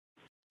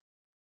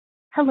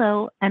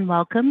Hello, and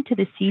welcome to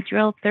the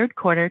Seadrill third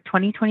quarter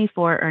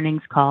 2024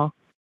 earnings call.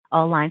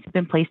 All lines have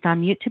been placed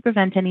on mute to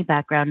prevent any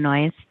background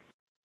noise.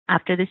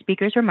 After the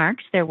speaker's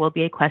remarks, there will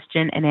be a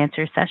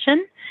question-and-answer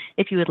session.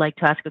 If you would like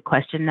to ask a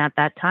question at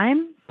that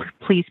time,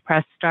 please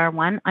press star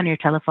 1 on your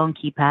telephone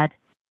keypad.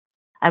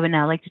 I would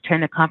now like to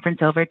turn the conference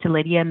over to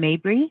Lydia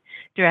Mabry,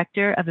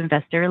 Director of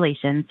Investor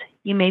Relations.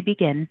 You may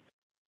begin.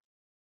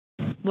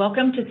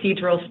 Welcome to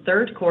Seadrill's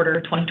third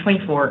quarter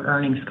 2024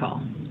 earnings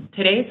call.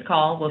 Today's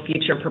call will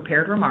feature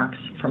prepared remarks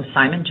from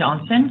Simon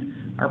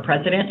Johnson, our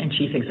President and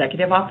Chief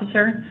Executive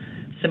Officer,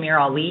 Samir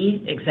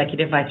Ali,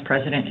 Executive Vice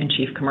President and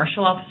Chief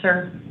Commercial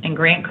Officer, and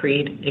Grant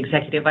Creed,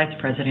 Executive Vice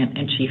President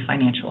and Chief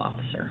Financial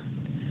Officer.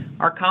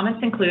 Our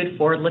comments include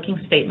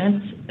forward-looking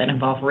statements that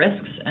involve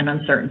risks and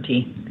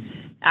uncertainty.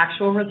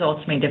 Actual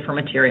results may differ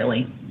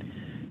materially.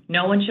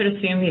 No one should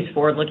assume these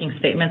forward-looking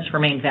statements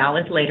remain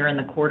valid later in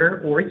the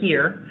quarter or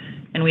year,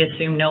 and we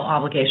assume no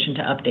obligation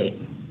to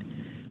update.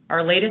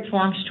 Our latest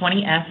Forms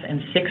 20-F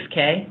and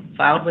 6-K,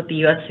 filed with the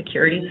U.S.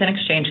 Securities and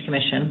Exchange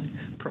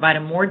Commission, provide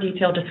a more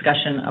detailed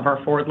discussion of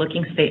our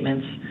forward-looking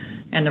statements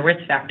and the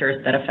risk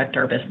factors that affect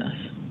our business.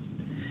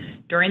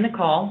 During the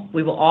call,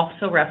 we will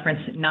also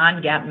reference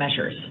non-GAAP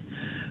measures.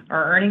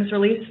 Our earnings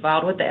release,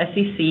 filed with the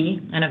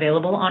SEC and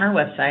available on our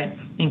website,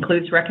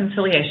 includes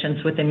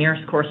reconciliations with the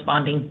nearest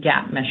corresponding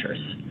GAAP measures.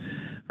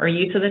 Our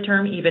use of the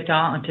term EBITDA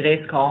on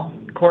today's call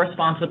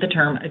corresponds with the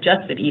term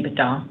adjusted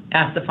EBITDA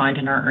as defined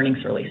in our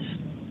earnings release.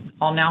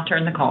 I'll now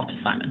turn the call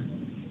to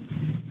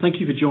Simon. Thank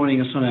you for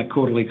joining us on our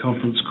quarterly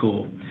conference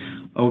call.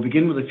 I will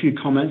begin with a few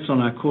comments on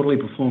our quarterly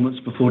performance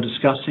before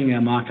discussing our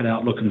market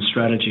outlook and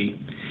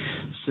strategy.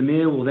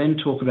 Samir will then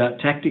talk about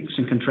tactics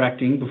and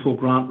contracting before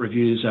Grant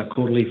reviews our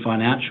quarterly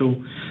financial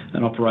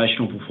and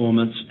operational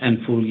performance and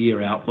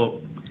full-year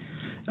outlook.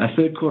 Our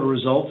third quarter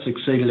results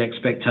exceeded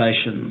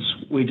expectations.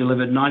 We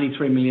delivered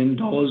 $93 million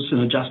in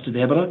adjusted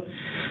EBITDA.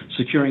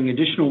 Securing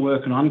additional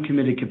work and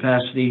uncommitted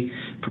capacity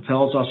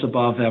propels us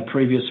above our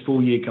previous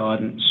full-year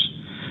guidance.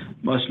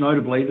 Most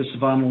notably, the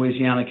Savannah,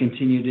 Louisiana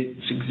continued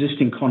its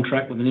existing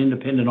contract with an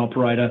independent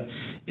operator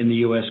in the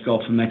U.S.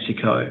 Gulf of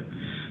Mexico.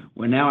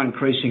 We're now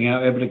increasing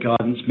our EBITDA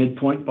guidance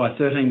midpoint by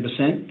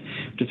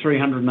 13% to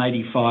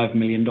 $385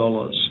 million.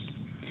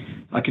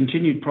 Our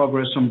continued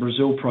progress on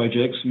Brazil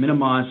projects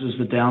minimizes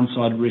the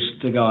downside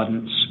risk to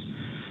guidance.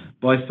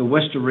 Both the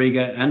West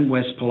Auriga and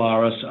West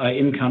Polaris are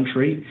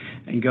in-country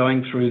and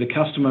going through the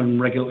customer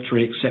and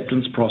regulatory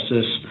acceptance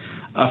process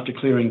after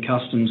clearing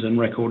customs in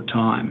record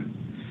time.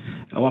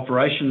 Our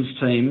operations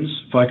teams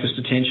focused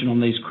attention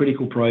on these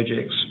critical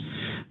projects,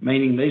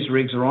 meaning these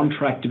rigs are on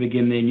track to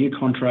begin their new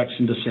contracts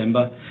in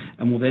December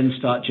and will then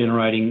start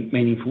generating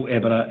meaningful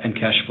EBITDA and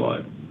cash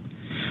flow.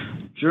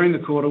 During the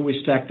quarter,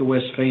 we stacked the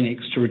West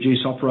Phoenix to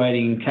reduce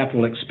operating and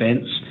capital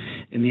expense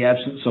in the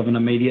absence of an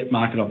immediate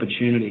market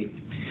opportunity.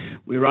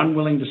 We were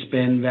unwilling to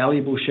spend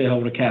valuable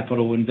shareholder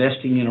capital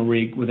investing in a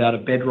rig without a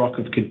bedrock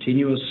of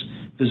continuous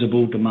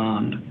visible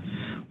demand.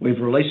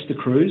 We've released the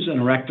crews and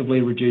are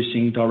actively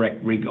reducing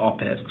direct rig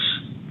OPEX.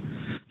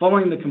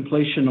 Following the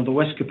completion of the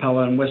West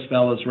Capella and West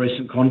Valor's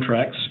recent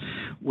contracts,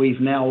 we've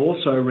now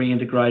also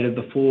reintegrated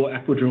the 4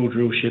 Aquadrill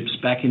drill ships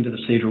back into the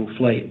Seadrill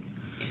fleet.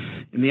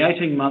 In the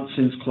 18 months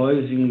since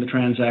closing the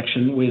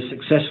transaction, we have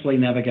successfully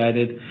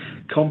navigated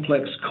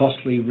complex,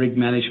 costly rig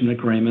management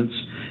agreements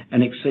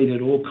and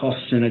exceeded all cost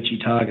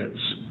synergy targets.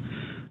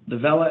 The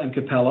Valor and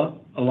Capella,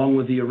 along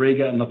with the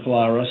Auriga and the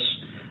Polaris,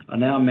 are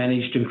now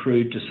managed and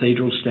crewed to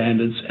Seadrill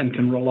standards and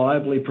can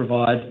reliably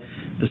provide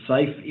the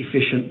safe,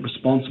 efficient,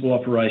 responsible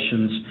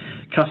operations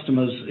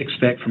customers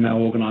expect from our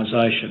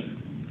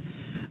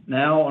organisation.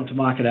 Now on to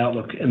market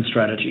outlook and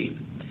strategy.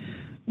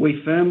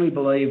 We firmly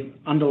believe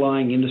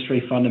underlying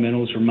industry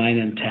fundamentals remain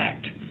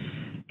intact,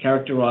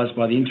 characterised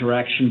by the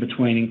interaction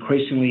between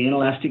increasingly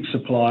inelastic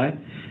supply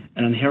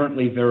and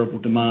inherently variable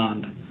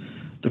demand.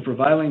 The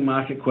prevailing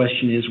market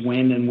question is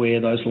when and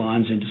where those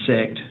lines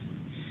intersect.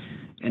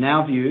 In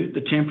our view,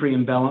 the temporary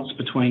imbalance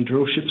between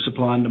drillship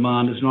supply and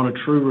demand is not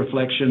a true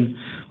reflection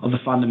of the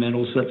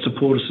fundamentals that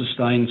support a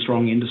sustained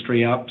strong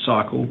industry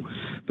upcycle,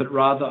 but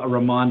rather a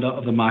reminder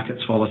of the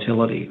market's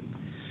volatility.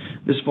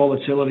 This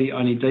volatility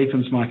only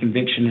deepens my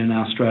conviction in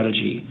our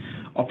strategy,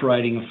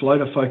 operating a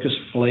floater-focused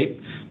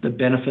fleet that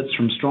benefits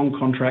from strong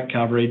contract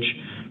coverage,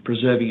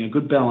 preserving a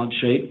good balance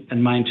sheet,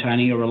 and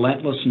maintaining a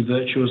relentless and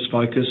virtuous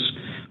focus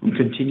on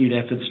continued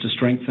efforts to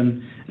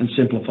strengthen and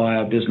simplify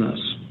our business.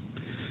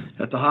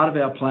 At the heart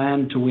of our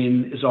plan to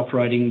win is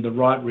operating the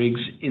right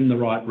rigs in the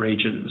right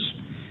regions.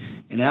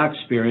 In our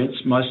experience,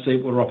 most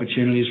deepwater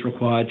opportunities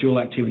require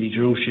dual-activity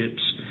drill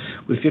ships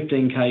with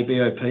 15K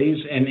BOPs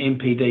and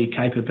MPD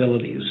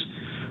capabilities,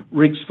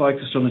 rigs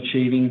focused on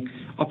achieving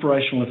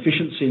operational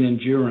efficiency and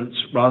endurance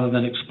rather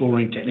than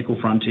exploring technical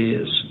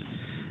frontiers.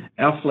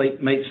 Our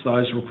fleet meets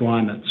those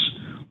requirements.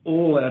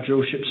 All our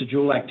drill ships are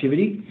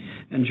dual-activity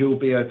and dual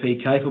BOP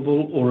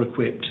capable or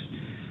equipped.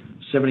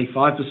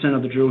 75%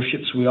 of the drill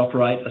ships we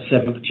operate are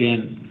 7th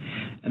gen,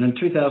 and in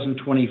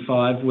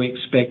 2025 we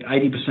expect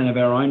 80% of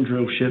our own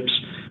drill ships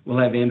will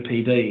have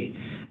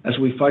MPD, as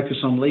we focus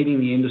on leading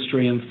the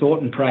industry in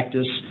thought and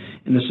practice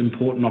in this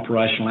important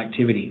operational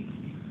activity.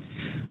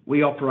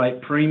 We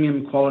operate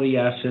premium quality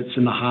assets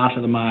in the heart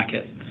of the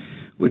market.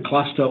 We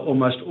cluster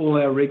almost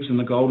all our rigs in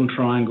the Golden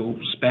Triangle,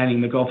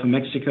 spanning the Gulf of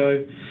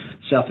Mexico,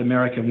 South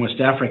America and West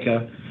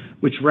Africa,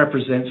 which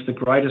represents the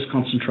greatest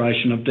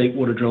concentration of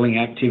deepwater drilling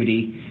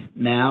activity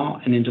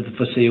now and into the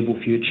foreseeable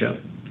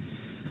future.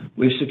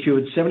 We've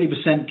secured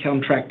 70%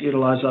 contract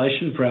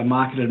utilisation for our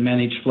marketed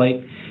managed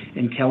fleet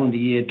in calendar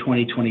year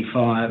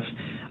 2025,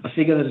 a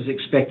figure that is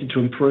expected to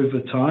improve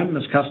with time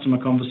as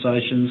customer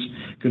conversations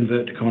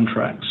convert to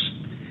contracts.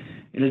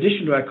 In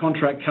addition to our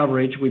contract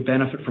coverage, we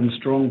benefit from a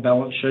strong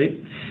balance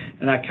sheet,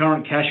 and our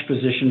current cash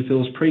position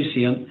feels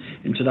prescient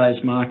in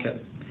today's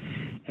market.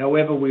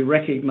 However, we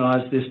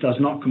recognise this does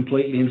not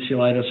completely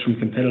insulate us from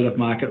competitive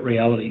market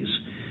realities.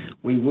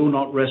 We will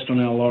not rest on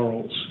our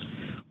laurels.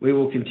 We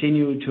will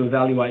continue to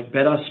evaluate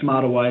better,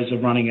 smarter ways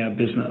of running our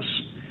business.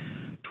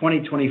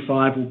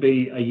 2025 will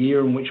be a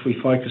year in which we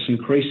focus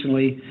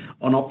increasingly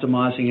on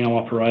optimising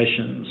our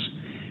operations.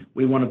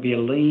 We want to be a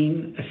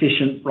lean,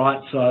 efficient,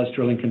 right-sized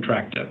drilling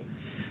contractor.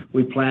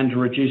 We plan to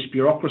reduce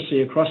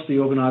bureaucracy across the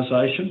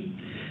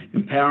organisation,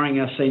 empowering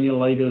our senior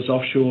leaders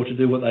offshore to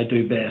do what they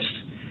do best,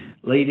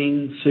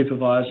 leading,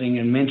 supervising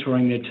and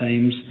mentoring their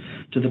teams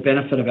to the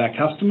benefit of our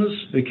customers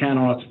who count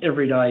on us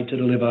every day to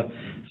deliver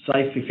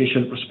safe,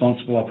 efficient,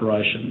 responsible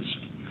operations.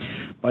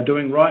 By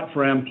doing right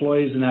for our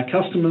employees and our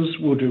customers,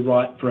 we'll do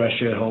right for our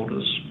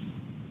shareholders.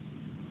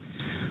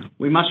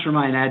 We must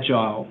remain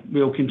agile.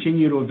 We will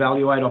continue to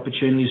evaluate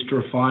opportunities to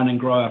refine and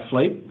grow our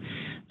fleet,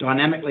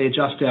 dynamically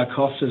adjust our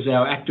costs as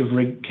our active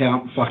rig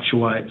count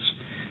fluctuates,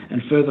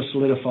 and further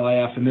solidify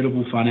our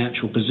formidable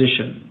financial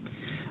position.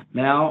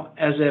 Now,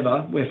 as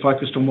ever, we're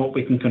focused on what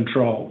we can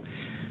control,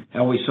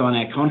 how we sign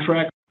our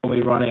contracts, how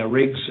we run our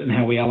rigs, and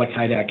how we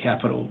allocate our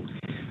capital.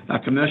 Our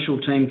commercial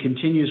team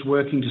continues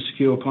working to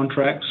secure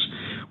contracts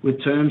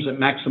with terms that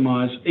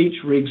maximise each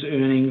rig's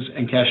earnings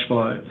and cash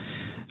flow.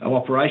 Our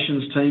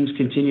operations teams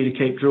continue to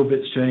keep drill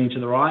bits turning to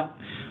the right,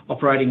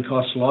 operating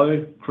costs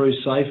low, crews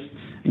safe,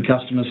 and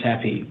customers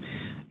happy.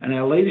 And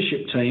our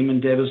leadership team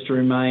endeavours to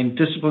remain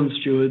disciplined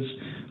stewards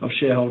of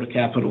shareholder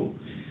capital.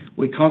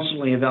 We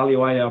constantly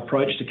evaluate our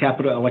approach to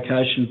capital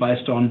allocation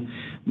based on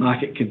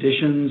market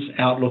conditions,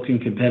 outlook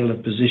and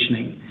competitive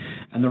positioning,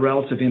 and the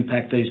relative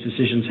impact these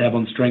decisions have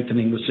on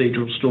strengthening the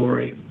Seadrill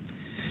story.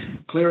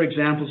 Clear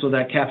examples of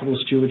that capital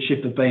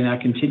stewardship have been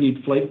our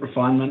continued fleet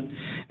refinement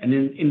and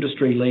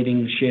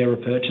industry-leading share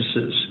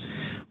repurchases.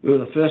 We were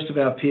the first of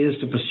our peers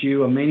to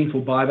pursue a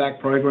meaningful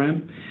buyback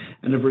program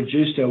and have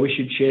reduced our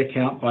issued share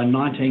count by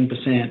 19%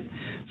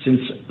 since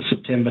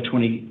September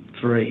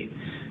 23,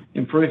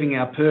 improving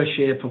our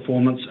per-share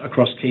performance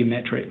across key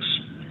metrics.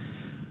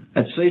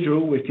 At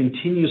Seadrill, we've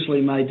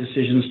continuously made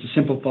decisions to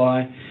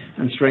simplify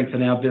and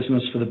strengthen our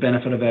business for the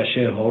benefit of our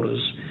shareholders.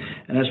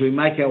 And as we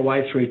make our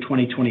way through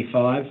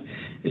 2025,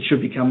 it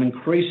should become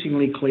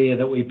increasingly clear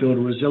that we build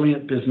a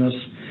resilient business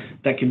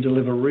that can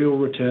deliver real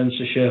returns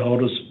to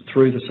shareholders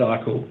through the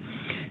cycle,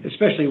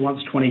 especially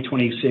once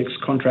 2026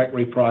 contract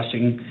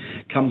repricing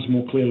comes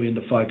more clearly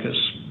into focus.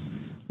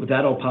 With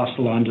that, I'll pass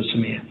the line to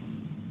Samir.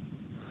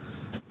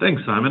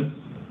 Thanks, Simon.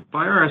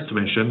 By our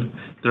estimation,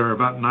 there are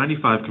about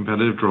 95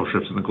 competitive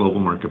drillships in the global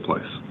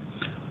marketplace.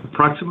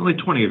 Approximately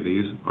 20 of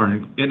these are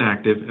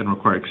inactive and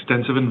require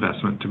extensive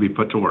investment to be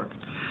put to work,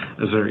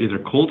 as they're either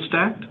cold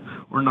stacked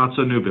or not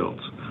so new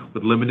builds,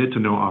 with limited to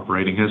no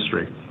operating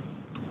history.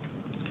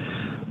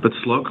 But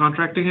slow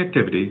contracting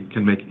activity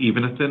can make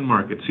even a thin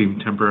market seem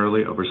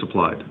temporarily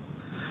oversupplied.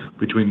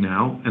 Between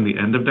now and the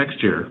end of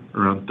next year,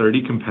 around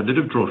 30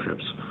 competitive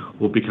drillships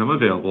will become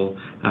available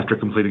after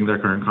completing their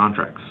current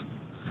contracts.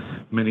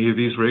 Many of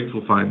these rigs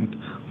will find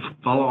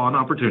follow-on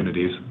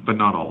opportunities, but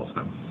not all of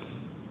them.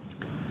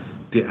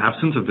 The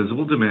absence of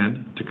visible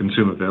demand to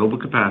consume available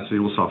capacity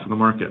will soften the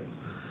market.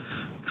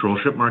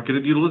 Drillship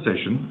marketed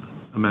utilization,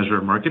 a measure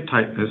of market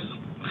tightness,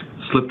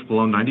 slipped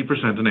below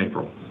 90% in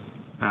April,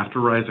 after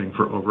rising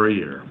for over a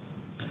year.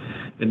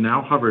 It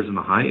now hovers in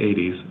the high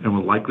 80s and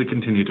will likely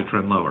continue to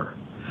trend lower.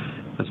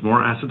 As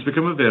more assets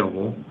become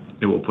available,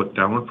 it will put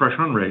downward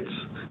pressure on rates,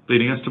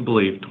 leading us to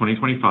believe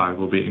 2025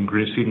 will be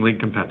increasingly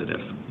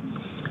competitive.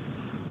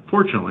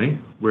 Fortunately,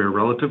 we are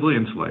relatively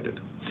insulated.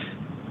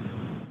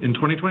 In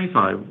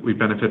 2025, we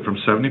benefit from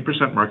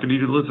 70% market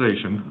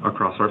utilization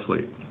across our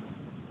fleet.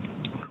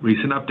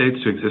 Recent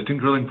updates to existing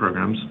drilling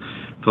programs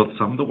filled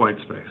some of the white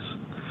space.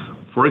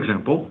 For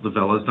example, the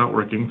Vela is not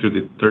working through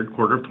the third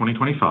quarter of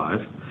 2025,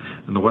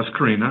 and the West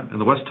Carina and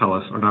the West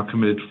Tellus are now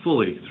committed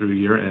fully through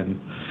year-end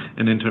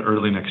and into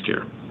early next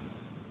year.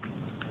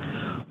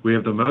 We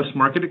have the most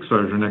market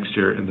exposure next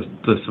year in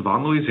the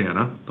Savannah,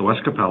 Louisiana, the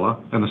West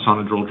Capella, and the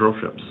Seadrill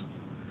drillships.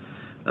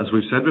 As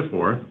we've said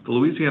before, the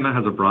Louisiana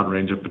has a broad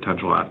range of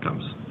potential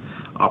outcomes.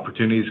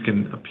 Opportunities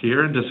can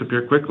appear and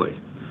disappear quickly.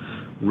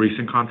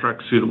 Recent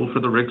contracts suitable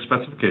for the rig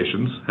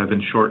specifications have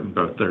been shortened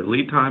both their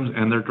lead times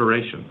and their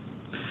duration,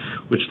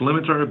 which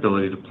limits our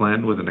ability to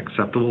plan with an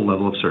acceptable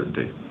level of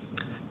certainty.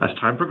 As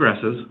time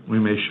progresses, we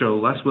may show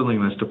less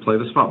willingness to play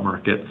the spot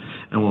market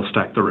and will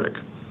stack the rig.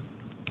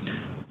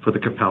 For the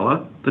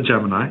Capella, the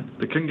Gemini,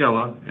 the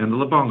Quingala, and the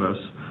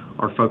Libongos,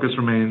 our focus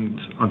remains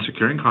on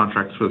securing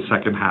contracts for the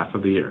second half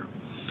of the year.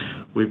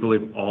 We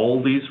believe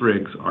all these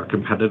rigs are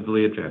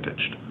competitively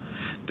advantaged.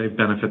 They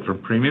benefit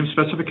from premium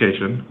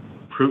specification,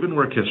 proven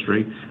work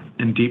history,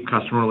 and deep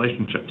customer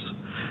relationships,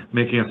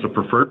 making us a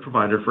preferred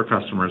provider for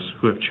customers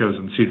who have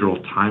chosen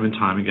Seadrill time and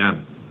time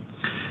again.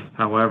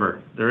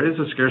 However, there is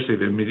a scarcity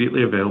of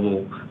immediately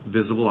available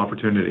visible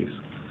opportunities.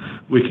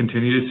 We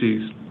continue to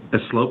see a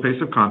slow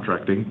pace of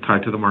contracting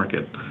tied to the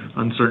market,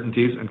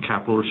 uncertainties, and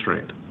capital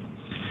restraint.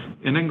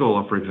 In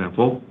Angola, for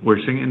example, we're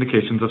seeing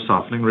indications of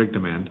softening rig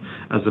demand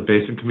as the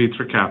basin competes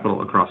for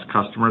capital across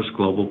customers'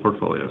 global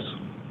portfolios.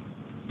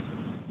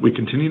 We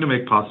continue to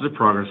make positive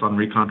progress on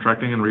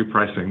recontracting and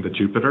repricing the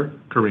Jupiter,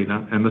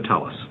 Carina, and the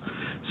Tellus,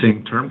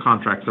 seeing term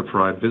contracts that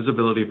provide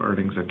visibility of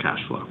earnings and cash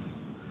flow.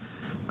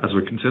 As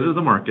we consider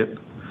the market,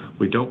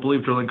 we don't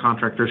believe drilling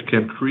contractors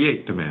can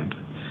create demand,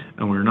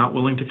 and we're not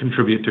willing to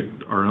contribute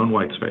to our own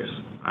white space,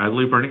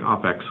 idly burning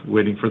OPEX,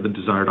 waiting for the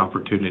desired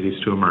opportunities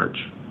to emerge.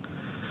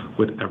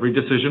 With every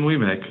decision we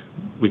make,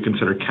 we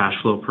consider cash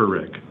flow per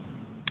rig.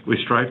 We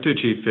strive to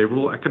achieve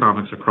favorable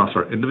economics across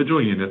our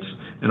individual units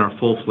and our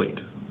full fleet.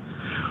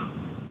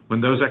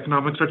 When those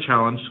economics are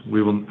challenged,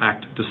 we will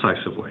act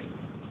decisively.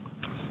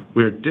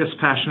 We are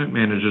dispassionate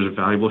managers of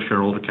valuable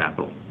shareholder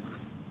capital.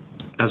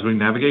 As we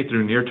navigate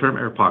through near-term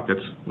air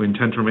pockets, we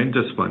intend to remain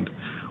disciplined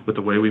with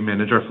the way we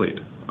manage our fleet.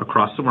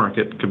 Across the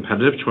market,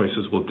 competitive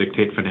choices will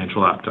dictate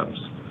financial outcomes.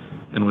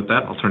 And with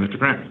that, I'll turn it to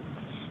Grant.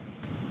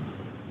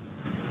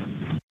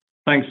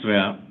 Thanks,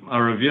 Samir.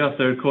 I'll review our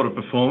third quarter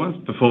performance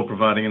before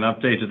providing an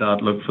updated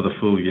outlook for the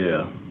full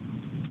year.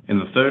 In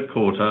the third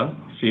quarter,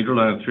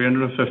 Seadrill earned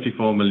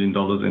 $354 million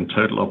in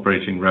total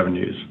operating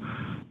revenues,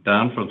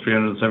 down from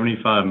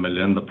 $375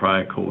 million the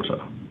prior quarter.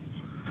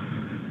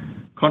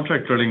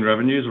 Contract drilling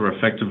revenues were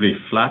effectively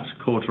flat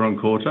quarter on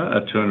quarter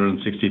at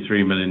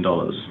 $263 million.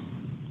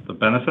 The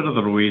benefit of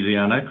the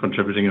Louisiana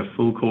contributing a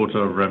full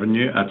quarter of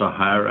revenue at a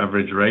higher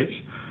average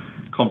rate,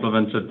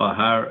 complemented by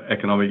higher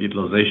economic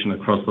utilization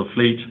across the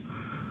fleet,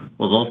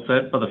 was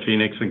offset by the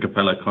Phoenix and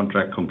Capella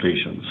contract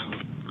completions.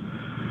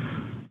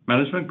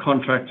 Management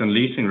contract and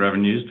leasing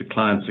revenues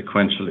declined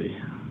sequentially.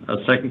 Our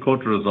second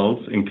quarter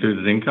results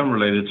included income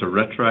related to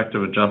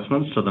retroactive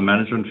adjustments to the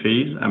management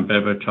fees and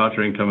bareboat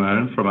charter income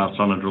earned from our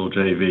Seadrill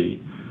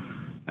JV,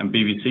 and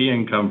BBC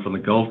income from the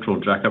Gulf Drill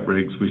jackup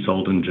rigs we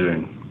sold in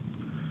June.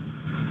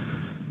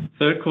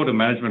 Third quarter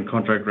management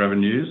contract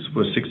revenues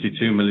were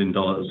 $62 million,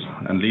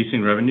 and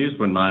leasing revenues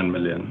were $9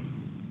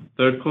 million.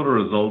 Third quarter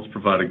results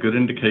provide a good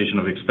indication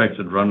of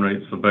expected run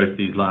rates for both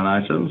these line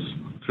items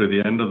through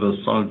the end of the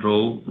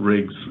Seadrill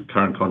rigs'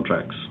 current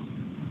contracts.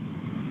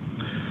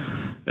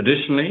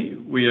 Additionally,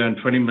 we earned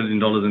 $20 million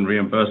in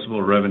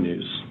reimbursable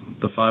revenues.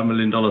 The $5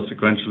 million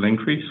sequential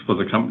increase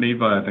was accompanied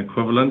by an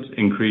equivalent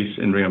increase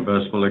in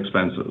reimbursable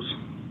expenses.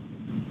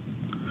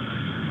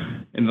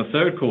 In the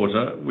third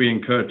quarter, we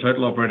incurred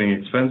total operating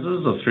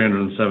expenses of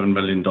 $307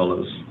 million,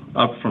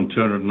 up from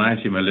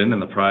 $290 million in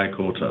the prior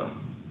quarter.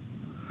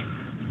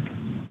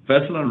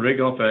 Vessel and rig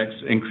OPEX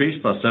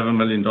increased by $7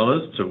 million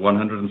to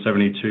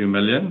 $172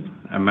 million,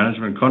 and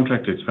management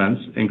contract expense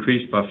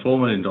increased by $4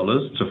 million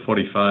to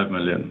 $45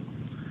 million.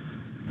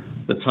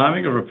 The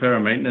timing of repair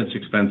and maintenance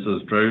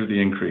expenses drove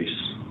the increase.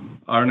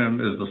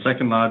 R&M is the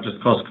second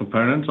largest cost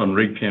component on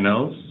rig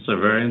P&Ls, so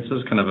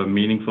variances can have a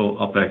meaningful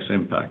OPEX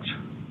impact.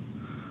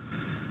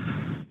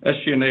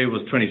 SG&A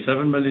was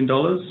 $27 million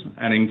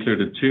and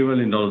included $2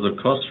 million of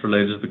costs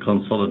related to the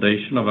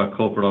consolidation of our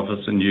corporate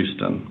office in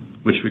Houston,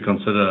 which we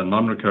consider a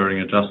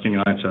non-recurring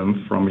adjusting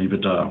item from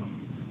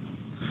EBITDA.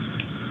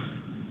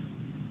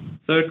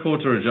 Third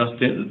quarter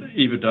adjusted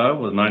EBITDA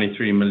was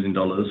 $93 million.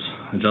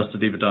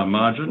 Adjusted EBITDA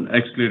margin,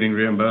 excluding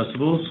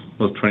reimbursables,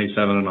 was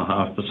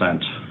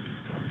 27.5%.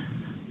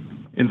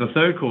 In the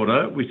third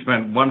quarter, we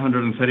spent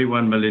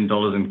 $131 million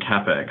in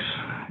CapEx,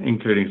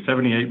 including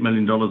 $78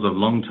 million of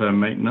long-term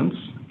maintenance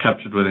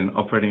captured within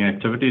operating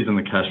activities in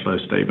the cash flow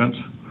statement,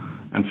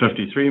 and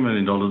 $53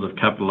 million of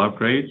capital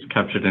upgrades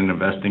captured in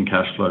investing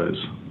cash flows.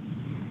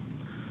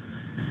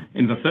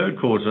 In the third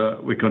quarter,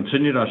 we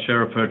continued our share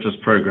repurchase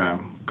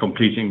program,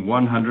 completing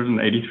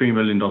 $183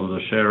 million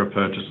of share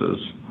repurchases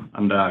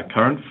under our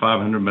current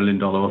 $500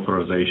 million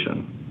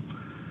authorization.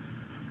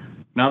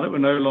 Now that we're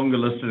no longer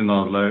listed in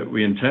Oslo,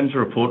 we intend to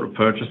report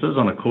repurchases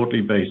on a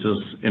quarterly basis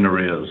in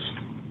arrears.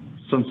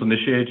 Since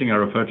initiating our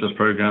repurchase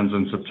programs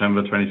in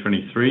September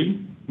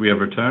 2023, we have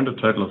returned a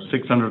total of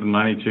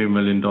 $692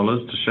 million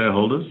to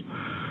shareholders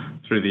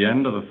through the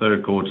end of the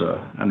third quarter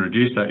and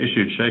reduced our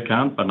issued share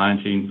count by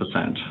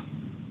 19%.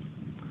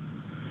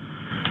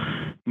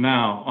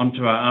 Now,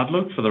 onto our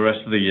outlook for the rest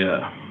of the year.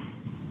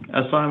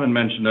 As Simon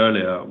mentioned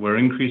earlier, we're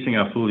increasing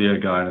our full-year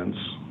guidance.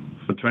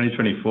 For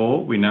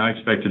 2024, we now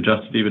expect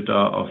adjusted EBITDA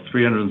of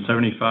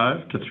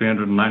 $375 to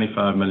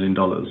 $395 million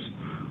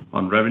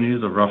on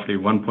revenues of roughly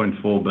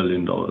 $1.4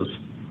 billion.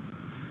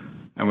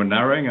 and we're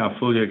narrowing our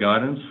full-year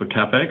guidance for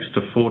CapEx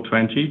to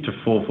 $420 to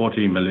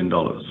 $440 million.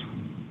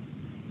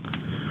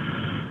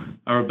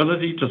 Our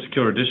ability to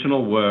secure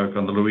additional work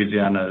on the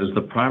Louisiana is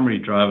the primary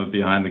driver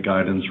behind the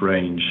guidance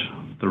range.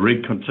 The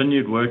rig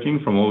continued working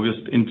from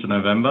August into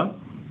November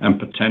and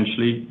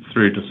potentially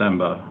through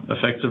December,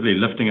 effectively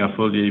lifting our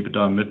full-year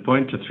EBITDA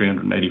midpoint to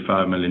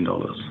 $385 million.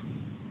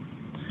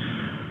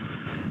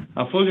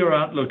 Our full-year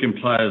outlook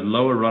implies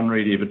lower run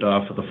rate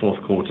EBITDA for the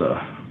fourth quarter,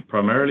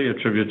 primarily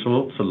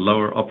attributable to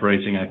lower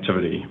operating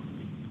activity.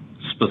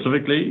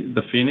 Specifically,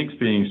 the Phoenix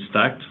being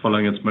stacked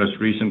following its most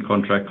recent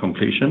contract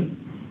completion,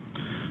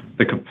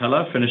 the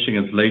Capella finishing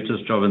its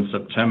latest job in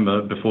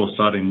September before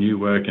starting new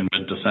work in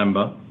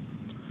mid-December,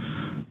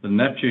 the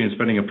Neptune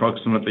spending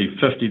approximately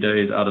 50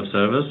 days out of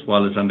service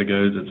while it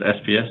undergoes its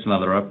SPS and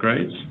other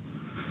upgrades,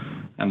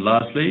 and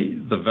lastly,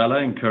 the Vela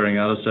incurring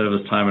out of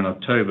service time in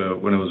October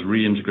when it was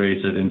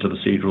reintegrated into the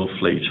Seadrill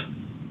fleet.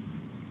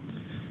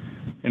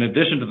 In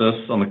addition to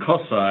this, on the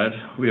cost side,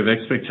 we have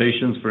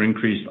expectations for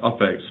increased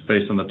OPEX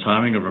based on the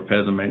timing of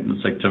repairs and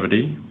maintenance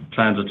activity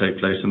planned to take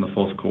place in the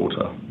fourth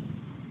quarter.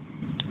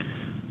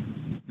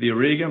 The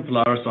Auriga and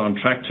Polaris are on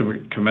track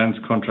to commence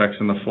contracts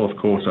in the fourth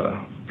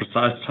quarter.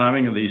 Precise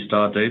timing of these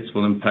start dates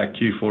will impact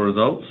Q4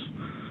 results,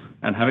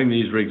 and having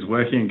these rigs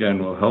working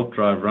again will help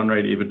drive run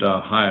rate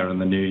EBITDA higher in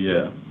the new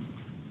year.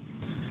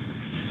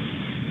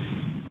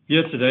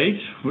 Year to date,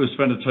 we've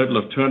spent a total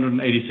of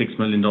 $286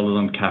 million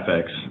on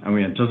CapEx, and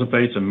we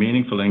anticipate a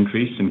meaningful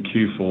increase in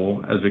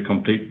Q4 as we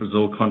complete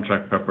Brazil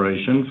contract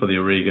preparation for the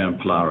Auriga and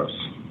Polaris.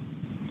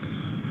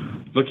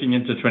 Looking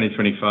into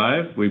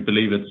 2025, we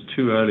believe it's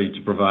too early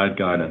to provide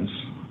guidance,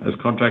 as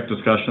contract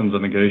discussions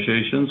and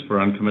negotiations for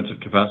uncommitted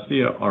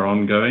capacity are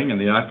ongoing, and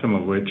the outcome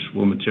of which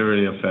will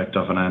materially affect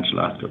our financial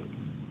outlook.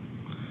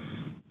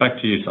 Back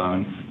to you,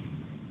 Simon.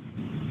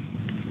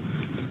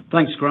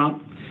 Thanks,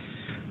 Grant.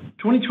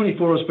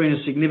 2024 has been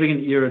a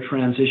significant year of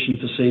transition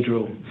for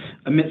Seadrill.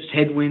 Amidst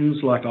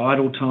headwinds like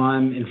idle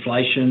time,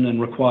 inflation, and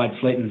required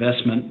fleet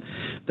investment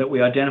that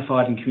we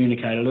identified and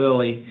communicated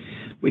early,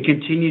 we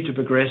continue to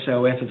progress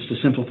our efforts to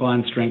simplify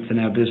and strengthen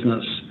our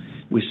business.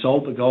 We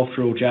sold the Gulf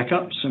Drill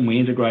jackups and we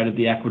integrated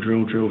the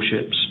Aquadrill drill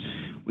ships.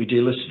 We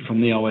delisted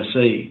from the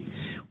OSE.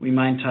 We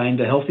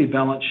maintained a healthy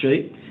balance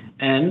sheet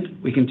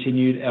and we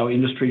continued our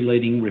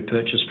industry-leading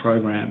repurchase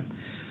program.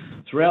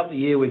 Throughout the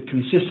year, we've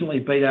consistently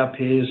beat our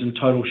peers in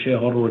total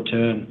shareholder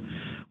return.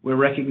 We're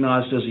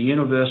recognised as a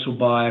universal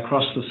buyer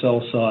across the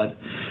sell side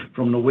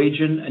from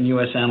Norwegian and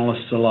US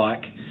analysts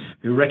alike,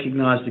 who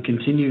recognise the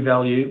continued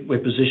value we're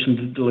positioned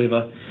to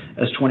deliver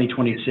as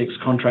 2026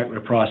 contract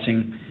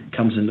repricing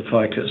comes into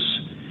focus.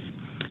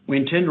 We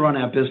intend to run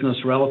our business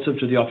relative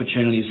to the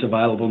opportunities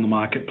available in the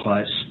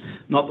marketplace,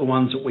 not the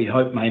ones that we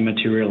hope may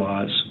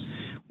materialise.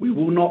 We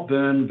will not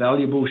burn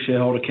valuable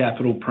shareholder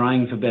capital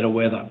praying for better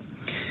weather.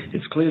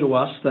 It's clear to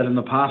us that in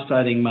the past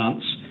 18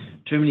 months,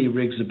 too many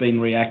rigs have been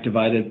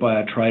reactivated by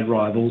our trade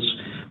rivals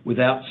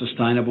without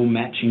sustainable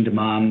matching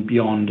demand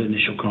beyond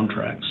initial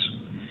contracts.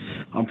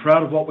 I'm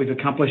proud of what we've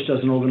accomplished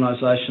as an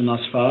organisation thus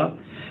far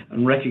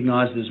and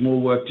recognise there's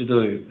more work to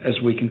do as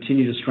we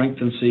continue to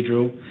strengthen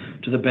Seadrill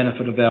to the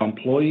benefit of our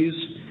employees,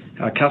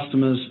 our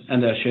customers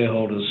and our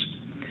shareholders.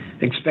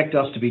 Expect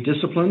us to be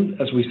disciplined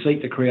as we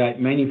seek to create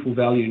meaningful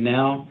value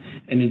now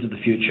and into the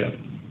future.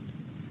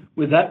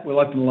 With that, we'll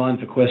open the line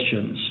for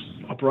questions.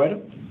 Operator?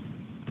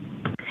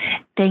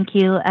 Thank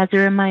you. As a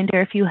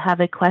reminder, if you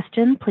have a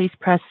question, please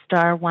press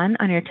star 1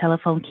 on your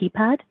telephone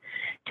keypad.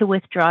 To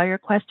withdraw your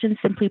question,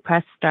 simply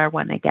press star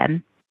 1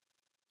 again.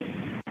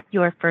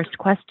 Your first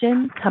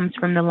question comes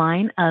from the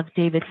line of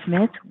David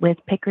Smith with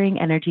Pickering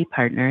Energy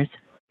Partners.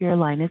 Your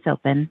line is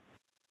open.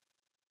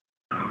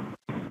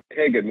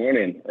 Hey, good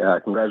morning.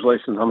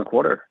 Congratulations on the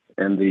quarter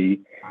and the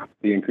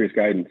increased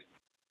guidance.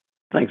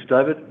 Thanks,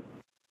 David.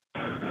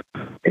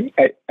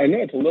 I know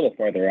it's a little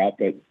farther out,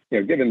 but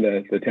given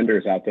the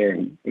tenders out there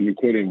and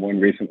including one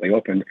recently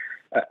opened,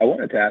 I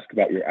wanted to ask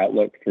about your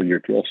outlook for your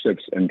drill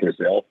ships in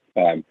Brazil,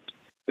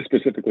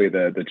 specifically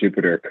the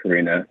Jupiter,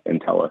 Carina,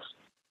 and Tellus.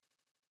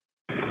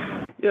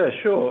 Yeah,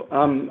 sure.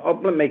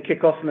 Let me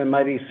kick off and then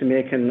maybe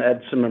Samir can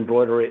add some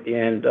embroidery at the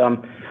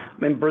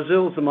end.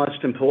 Brazil is the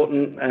most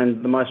important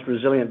and the most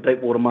resilient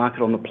deepwater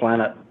market on the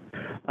planet.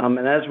 And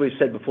as we've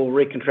said before,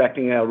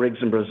 recontracting our rigs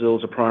in Brazil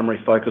is a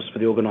primary focus for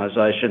the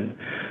organisation.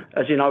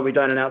 As you know, we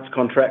don't announce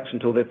contracts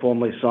until they're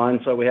formally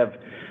signed, so we have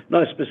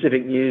no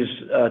specific news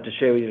to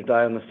share with you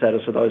today on the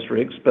status of those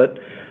rigs. But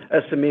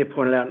as Samir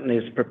pointed out in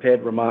his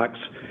prepared remarks,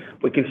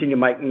 we continue to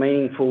make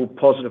meaningful,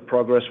 positive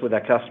progress with our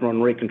customer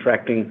on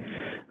recontracting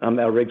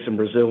our rigs in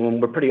Brazil,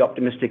 and we're pretty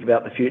optimistic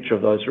about the future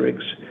of those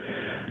rigs.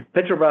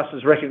 Petrobras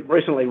has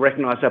recently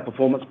recognised our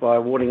performance by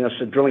awarding us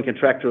a Drilling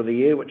Contractor of the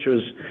Year, which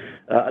was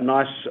a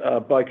nice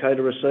bouquet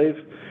to receive.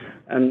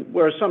 And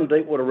whereas some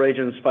deepwater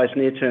regions face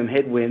near-term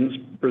headwinds,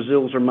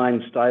 Brazil's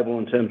remained stable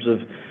in terms of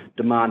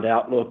demand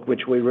outlook,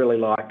 which we really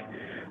like.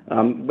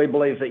 We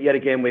believe that yet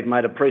again we've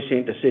made a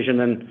prescient decision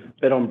and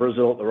bet on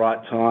Brazil at the right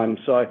time.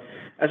 So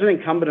as an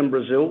incumbent in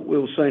Brazil,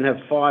 we'll soon have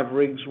 5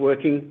 rigs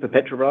working for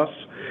Petrobras.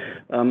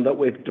 that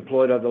we've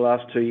deployed over the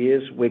last 2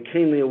 years. We're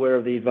keenly aware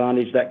of the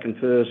advantage that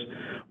confers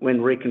when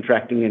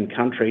recontracting in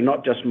country,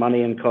 not just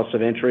money and cost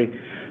of entry.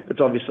 It's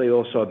obviously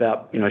also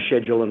about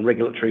schedule and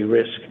regulatory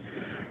risk.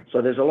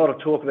 So there's a lot of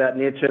talk about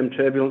near-term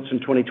turbulence in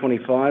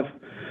 2025.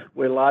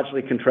 We're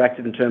largely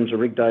contracted in terms of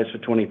rig days for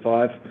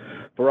 25.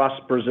 For us,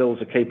 Brazil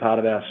is a key part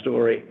of our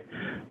story.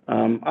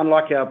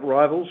 Unlike our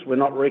rivals, we're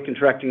not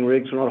recontracting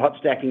rigs, we're not hot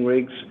stacking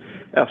rigs.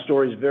 Our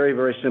story is very,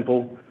 very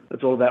simple.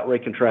 It's all about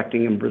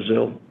recontracting in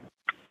Brazil.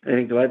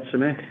 Anything to add,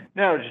 Samir?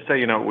 No, I would just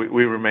say,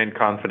 we remain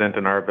confident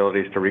in our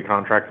abilities to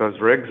recontract those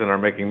rigs and are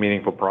making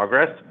meaningful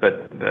progress,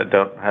 but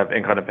don't have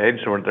ink on a page,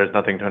 so there's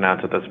nothing to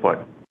announce at this point.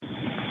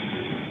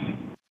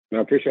 I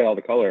appreciate all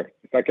the color.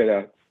 If I could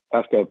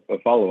ask a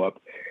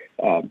follow-up.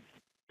 I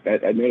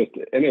noticed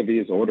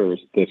NOV's orders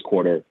this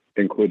quarter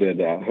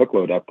included hook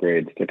load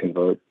upgrades to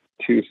convert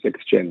 2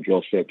 6th-gen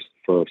drill ships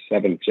for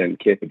 7th-gen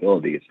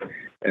capabilities.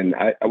 And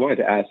I wanted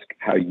to ask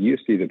how you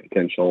see the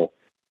potential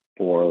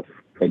for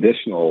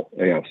additional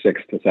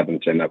 6th to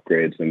 7th-gen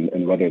upgrades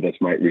and whether this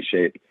might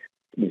reshape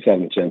the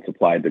 7th-gen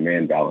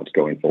supply-demand balance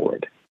going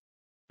forward.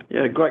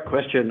 Yeah, great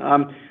question.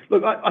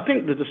 Look, I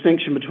think the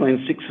distinction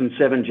between 6th and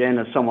 7th gen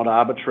is somewhat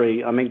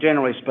arbitrary. I mean,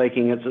 generally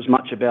speaking, it's as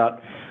much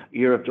about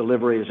year of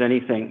delivery as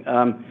anything.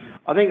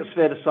 I think it's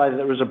fair to say that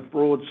there is a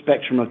broad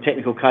spectrum of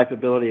technical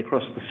capability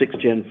across the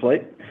 6th gen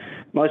fleet.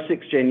 Most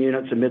 6th gen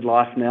units are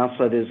mid-life now,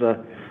 so there's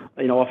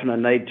often a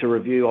need to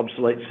review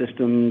obsolete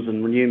systems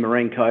and renew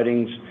marine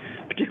coatings,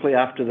 particularly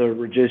after the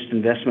reduced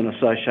investment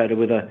associated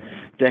with a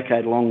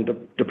decade-long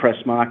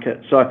depressed market.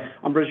 So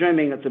I'm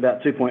presuming it's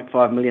about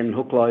 2.5 million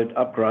hook load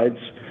upgrades.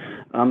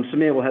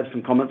 Samir will have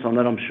some comments on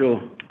that, I'm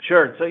sure.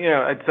 Sure. So,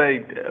 I'd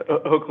say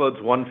hook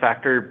load's one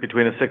factor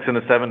between a 6 and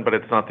a 7, but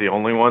it's not the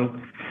only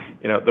one.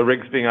 The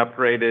rigs being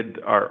upgraded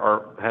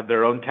have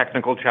their own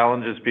technical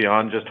challenges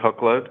beyond just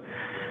hook load.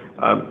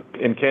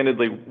 And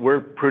candidly,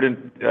 we're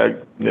prudent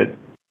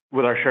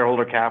with our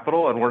shareholder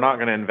capital, and we're not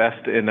going to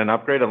invest in an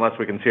upgrade unless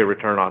we can see a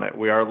return on it.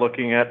 We are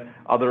looking at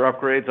other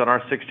upgrades on our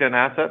 6th-gen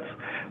assets,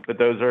 but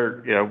those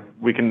are,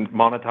 we can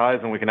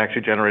monetize and we can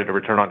actually generate a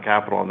return on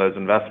capital on those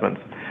investments.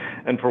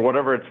 And for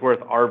whatever it's worth,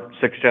 our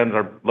 6th-gens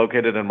are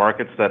located in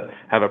markets that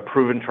have a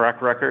proven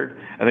track record.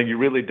 I think you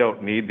really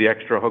don't need the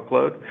extra hook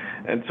load.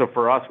 And so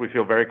for us, we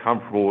feel very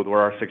comfortable with where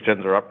our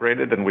 6th-gens are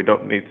upgraded, and we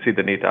don't see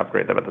the need to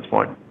upgrade them at this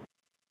point.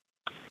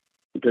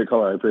 Good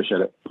call. I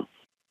appreciate it.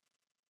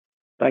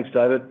 Thanks,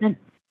 David.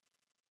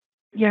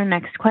 Your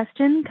next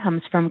question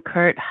comes from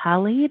Kurt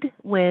Hallead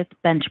with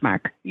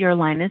Benchmark. Your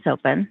line is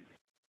open.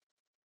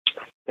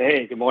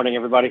 Hey, good morning,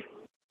 everybody.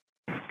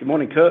 Good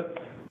morning, Kurt.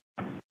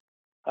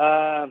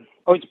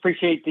 Always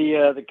appreciate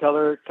the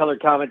color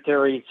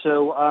commentary.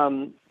 So,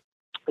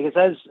 I guess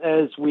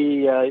as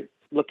we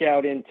look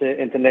out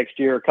into next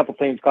year, a couple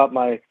things caught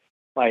my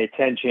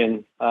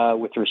attention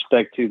with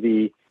respect to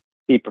the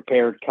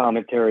prepared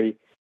commentary.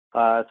 So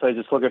I was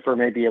just looking for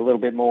maybe a little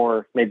bit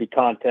more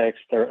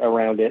context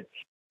around it.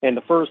 And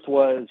the first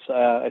was,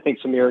 I think,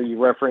 Samir,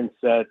 you referenced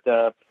that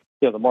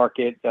the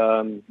market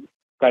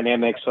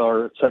dynamics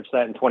are such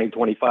that in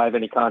 2025,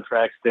 any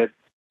contracts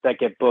that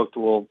get booked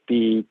will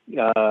be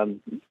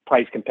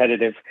price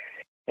competitive.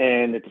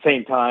 And at the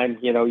same time,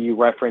 you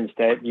referenced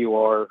that you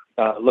are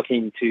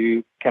looking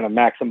to kind of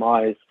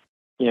maximize,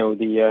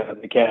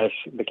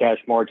 the cash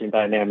margin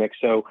dynamics.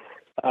 So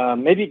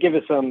maybe give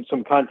us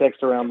some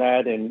context around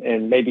that,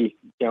 and maybe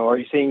are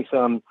you seeing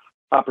some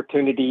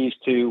opportunities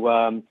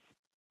to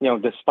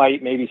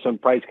despite maybe some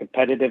price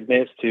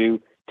competitiveness to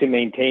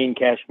maintain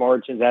cash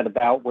margins at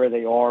about where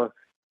they are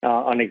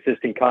on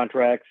existing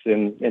contracts,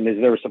 and is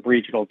there some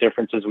regional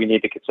differences we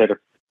need to consider?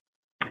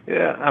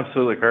 Yeah,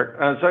 absolutely, Kurt.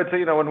 So I'd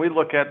say, when we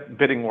look at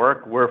bidding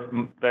work, we're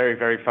very,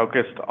 very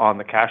focused on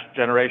the cash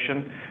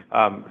generation.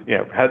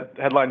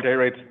 Headline day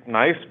rate's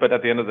nice, but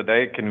at the end of the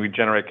day, can we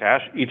generate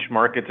cash? Each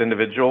market's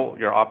individual.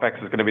 Your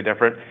OPEX is going to be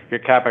different. Your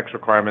CAPEX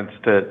requirements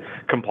to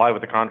comply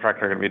with the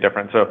contract are going to be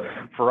different. So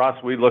for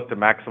us, we look to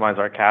maximize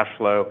our cash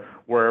flow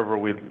wherever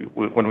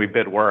when we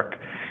bid work.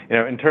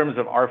 In terms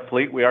of our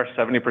fleet, we are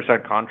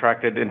 70%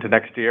 contracted into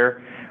next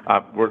year.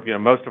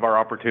 Most of our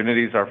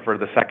opportunities are for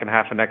the second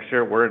half of next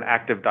year. We're in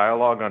active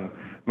dialogue on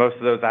most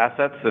of those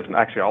assets, if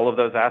actually all of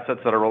those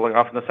assets that are rolling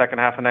off in the second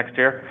half of next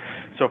year.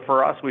 So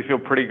for us, we feel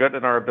pretty good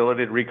in our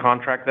ability to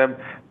recontract them,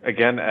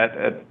 again,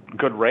 at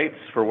good rates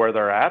for where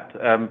they're at.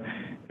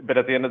 But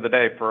at the end of the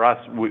day, for us,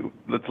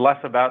 it's less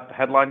about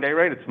headline day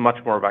rate. It's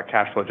much more about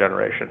cash flow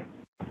generation.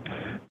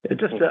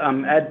 Just to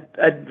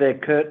add there,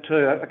 Kurt,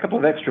 to a couple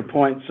of extra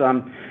points.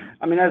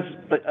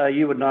 As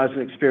you would know as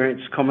an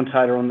experienced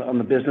commentator on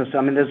the business,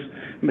 there's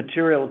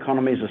material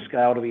economies of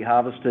scale to be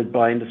harvested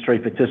by industry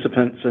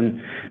participants, and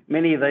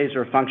many of these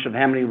are a function of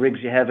how many rigs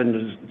you have in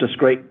a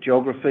discrete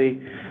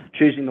geography,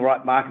 choosing the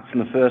right markets in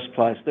the first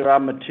place. There are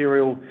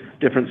material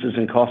differences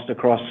in cost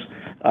across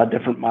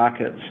different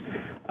markets.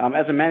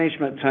 As a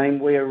management team,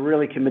 we are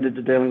really committed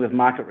to dealing with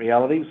market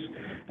realities,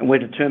 and we're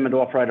determined to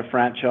operate a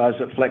franchise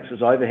that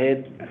flexes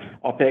overhead,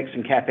 OPEX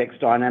and CAPEX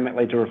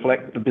dynamically to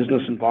reflect the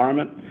business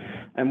environment.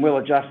 And we'll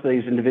adjust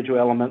these individual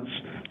elements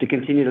to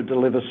continue to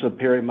deliver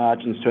superior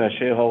margins to our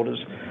shareholders.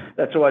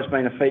 That's always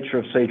been a feature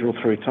of Seadrill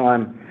through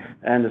time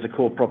and is a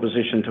core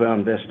proposition to our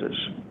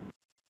investors.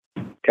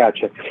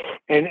 Gotcha.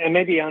 And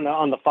maybe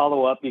on the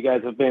follow-up, you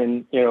guys have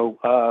been,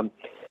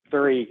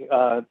 very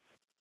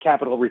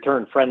capital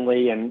return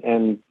friendly,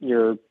 and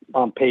you're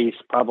on pace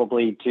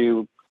probably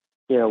to,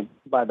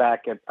 buy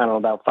back at,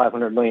 about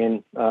 $500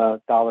 million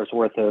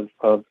worth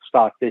of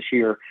stock this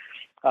year.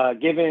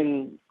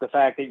 Given the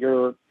fact that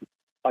you're,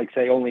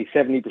 only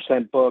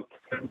 70% booked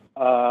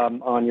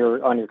on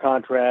your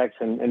contracts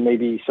and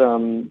maybe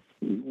some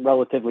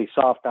relatively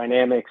soft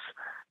dynamics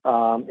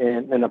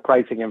in the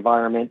pricing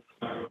environment,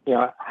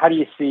 how do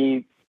you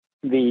see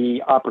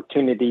the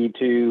opportunity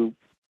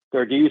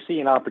or do you see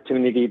an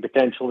opportunity to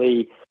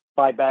potentially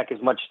buy back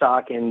as much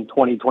stock in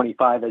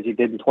 2025 as you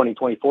did in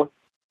 2024?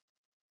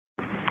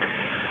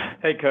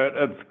 Hey, Kurt,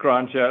 it's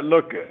Grant here.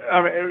 Look,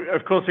 I mean,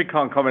 of course, we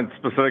can't comment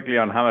specifically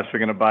on how much we're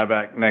going to buy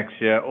back next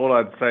year. All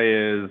I'd say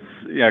is,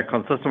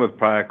 consistent with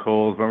prior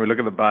calls, when we look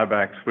at the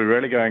buybacks, we're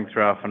really going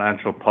through our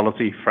financial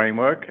policy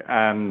framework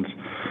and,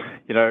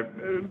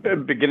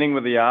 beginning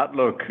with the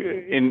outlook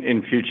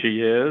in future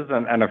years.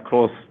 And of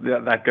course,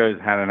 that goes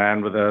hand in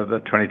hand with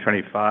the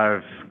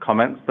 2025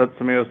 comments that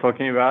Samir was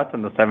talking about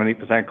and the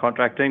 70%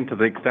 contracting. To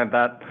the extent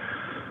that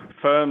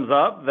firms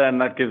up, then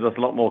that gives us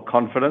a lot more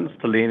confidence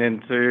to lean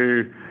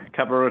into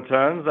capital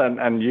returns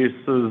and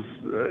uses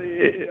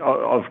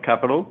of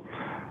capital.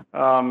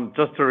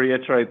 Just to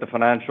reiterate the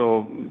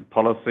financial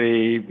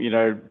policy,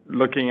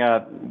 looking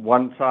at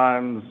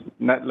 1x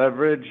net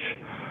leverage,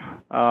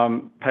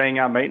 paying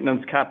our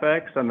maintenance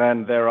capex, and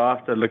then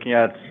thereafter looking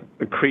at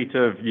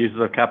accretive uses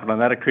of capital.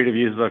 And that accretive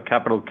uses of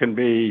capital can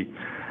be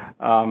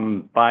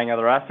buying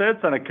other assets,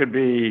 and it could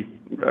be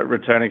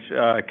returning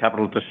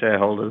capital to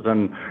shareholders,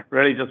 and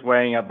really just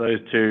weighing up those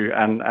two,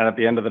 and at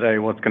the end of the day,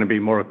 what's going to be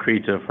more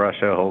accretive for our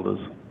shareholders.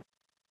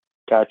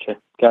 Gotcha.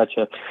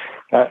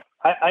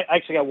 I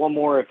actually got one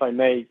more, if I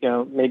may,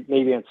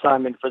 maybe on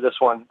Simon for this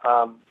one.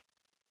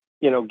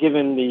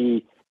 Given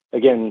the,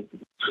 again,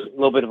 a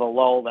little bit of a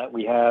lull that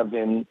we have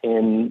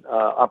in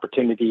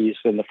opportunities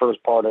in the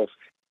first part of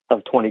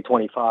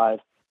 2025,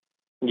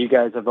 you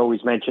guys have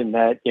always mentioned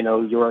that,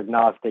 you're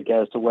agnostic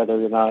as to whether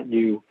or not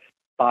you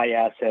buy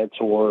assets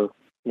or,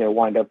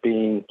 wind up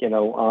being,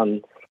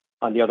 on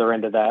the other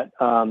end of that.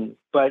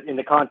 But in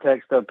the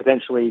context of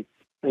potentially,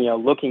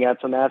 looking at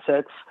some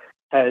assets,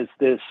 has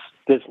this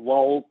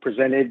lull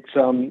presented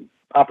some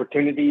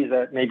opportunities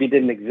that maybe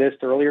didn't exist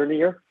earlier in the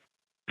year?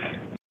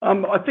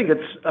 I think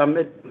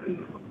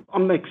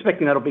I'm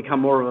expecting that'll become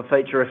more of a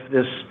feature if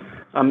this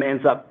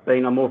ends up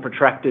being a more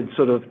protracted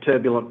sort of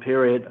turbulent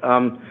period.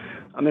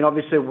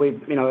 Obviously,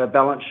 our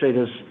balance sheet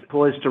is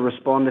poised to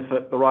respond if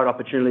the right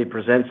opportunity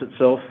presents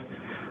itself.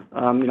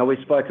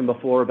 We've spoken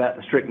before about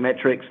the strict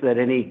metrics that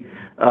any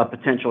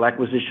potential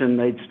acquisition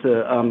needs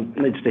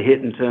to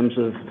hit in terms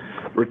of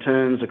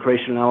returns,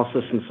 accretion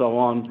analysis, and so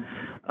on.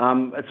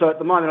 So at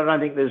the moment, I don't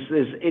think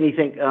there's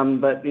anything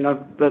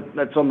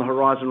that's on the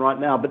horizon right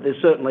now. But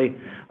there's certainly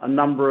a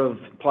number of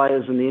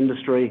players in the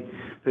industry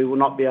who will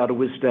not be able to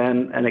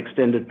withstand an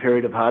extended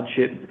period of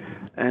hardship,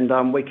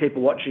 and we keep a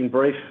watching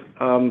brief.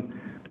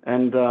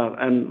 And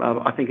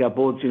I think our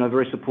board's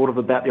very supportive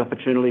about the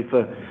opportunity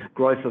for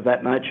growth of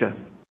that nature.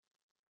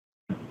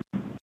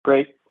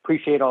 Great.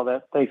 Appreciate all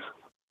that. Thanks.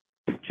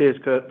 Cheers,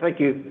 Kurt. Thank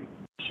you.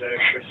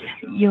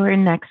 Your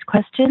next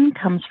question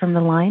comes from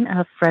the line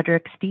of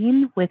Frederick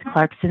Steen with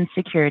Clarkson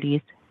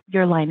Securities.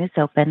 Your line is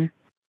open.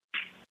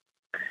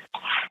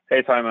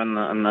 Hey, Simon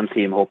and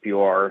team. Hope you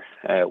are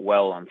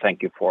well, and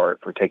thank you for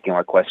taking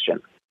my question.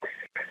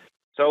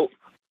 So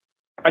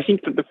I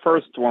think that the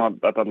first one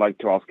that I'd like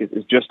to ask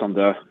is just on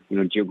the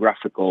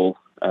geographical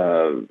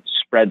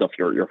spread of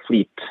your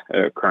fleet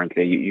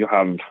currently. You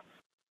have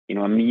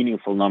a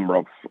meaningful number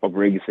of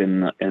rigs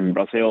in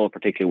Brazil,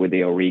 particularly with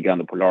the Auriga and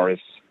the Polaris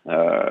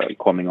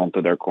coming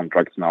onto their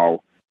contracts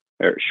now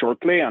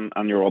shortly, and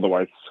you're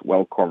otherwise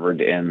well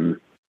covered in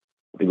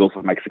the Gulf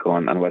of Mexico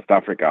and West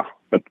Africa.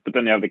 But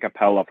then you have the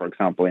Capella, for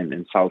example,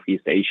 in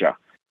Southeast Asia.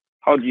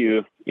 How do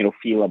you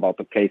feel about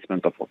the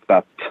placement of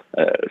that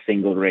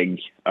single rig?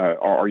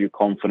 Are you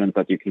confident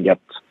that you can get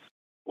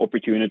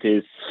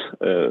opportunities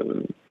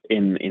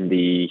in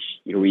the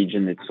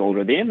region it's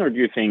already in, or do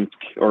you think,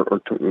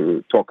 or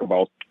to talk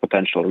about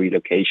potential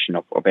relocation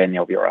of any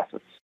of your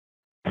assets?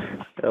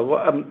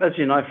 As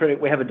you know,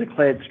 Frederick, we have a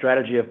declared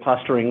strategy of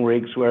clustering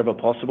rigs wherever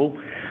possible.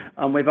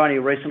 We've only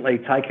recently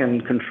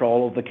taken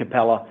control of the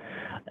Capella,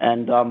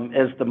 and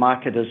as the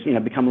market has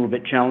become a little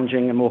bit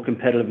challenging and more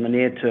competitive in the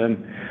near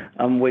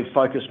term, we've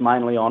focused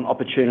mainly on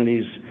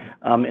opportunities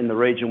in the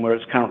region where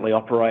it's currently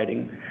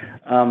operating.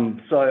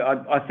 So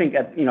I think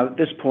at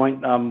this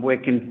point we're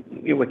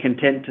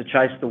content to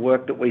chase the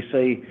work that we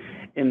see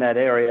in that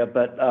area,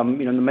 but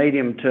in the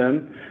medium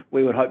term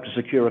we would hope to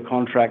secure a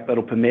contract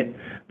that'll permit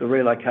the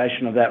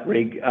relocation of that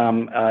rig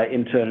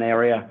into an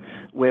area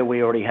where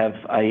we already have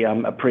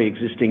a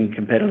pre-existing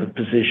competitive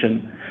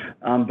position.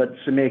 but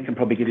Samir can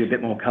probably give you a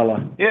bit more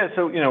color. Yeah,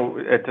 so,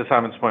 to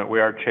Simon's point, we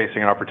are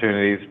chasing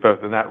opportunities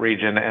both in that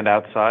region and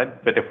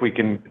outside. But if we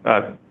can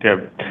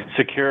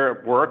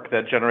secure work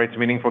that generates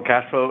meaningful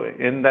cash flow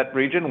in that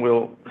region,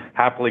 we'll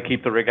happily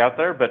keep the rig out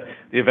there. But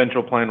the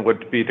eventual plan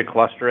would be to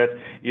cluster it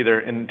either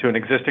into an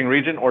existing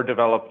region or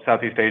develop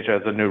Southeast Asia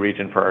as a new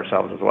region for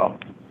ourselves as well.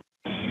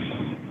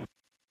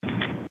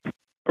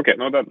 Okay,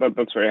 no,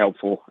 that's very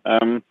helpful.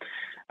 And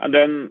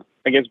then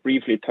I guess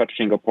briefly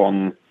touching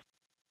upon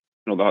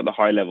the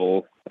high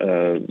level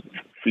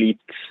fleet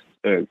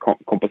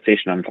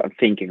composition and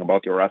thinking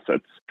about your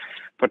assets,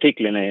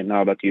 particularly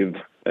now that you've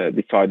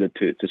decided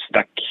to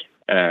stack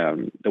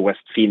the West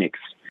Phoenix.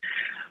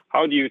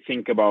 How do you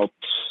think about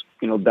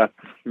that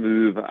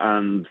move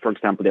and, for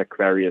example, the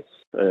Aquarius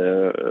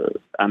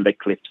and the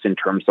Eclipse in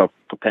terms of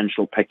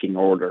potential pecking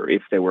order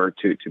if they were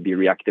to be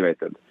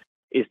reactivated?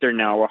 Is there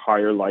now a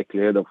higher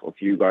likelihood of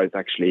you guys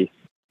actually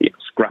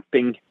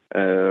scrapping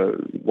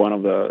one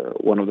of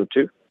the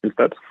two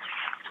instead?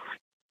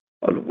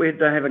 We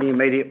don't have any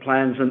immediate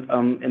plans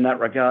in that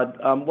regard.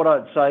 What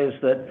I'd say is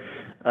that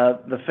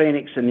the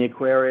Phoenix and the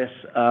Aquarius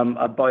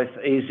are both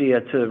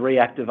easier to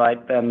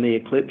reactivate than the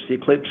Eclipse. The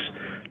Eclipse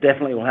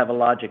definitely will have a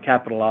larger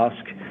capital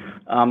ask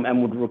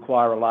and would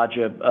require a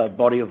larger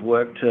body of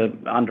work to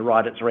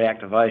underwrite its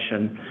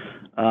reactivation.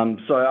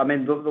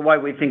 The way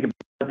we think about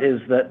it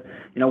is that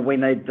we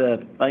need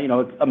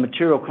a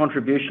material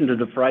contribution to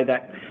defray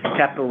that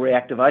capital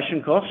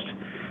reactivation cost,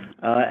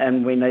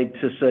 and we need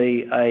to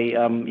see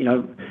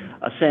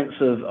a sense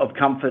of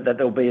comfort that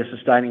there'll be a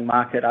sustaining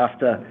market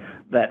after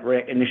that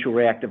initial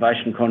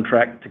reactivation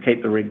contract to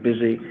keep the rig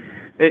busy.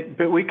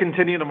 But we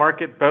continue to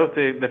market both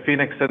the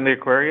Phoenix and the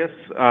Aquarius,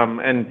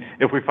 and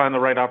if we find the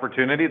right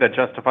opportunity that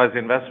justifies the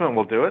investment,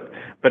 we'll do it.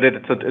 But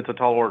it's a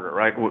tall order,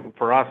 right?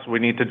 For us, we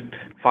need to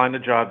find a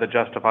job that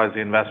justifies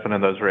the investment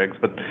in those rigs.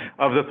 But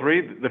of the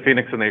three, the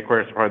Phoenix and the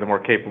Aquarius are probably the more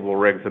capable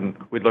rigs, and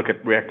we'd look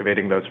at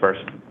reactivating those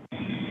first.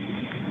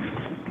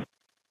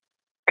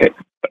 Okay,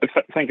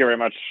 thank you very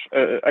much.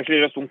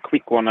 Actually, just one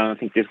quick one, and I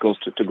think this goes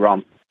to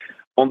Grant.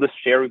 On the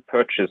share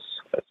repurchase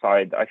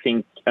side, I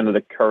think under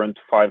the current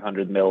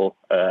 500 mil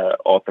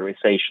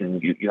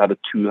authorization, you had a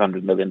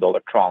 $200 million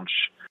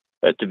tranche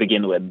to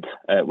begin with,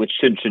 which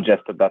should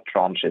suggest that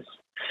tranche is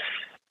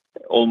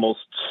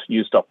almost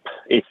used up.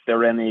 Is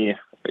there any,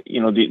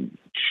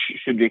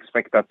 should we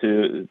expect that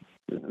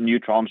new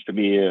tranche to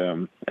be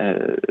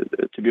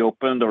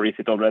opened, or is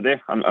it already?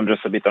 I'm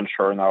just a bit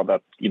unsure now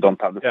that you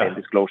don't have the same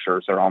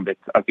disclosures around it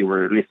as you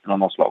were listed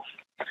on Oslo.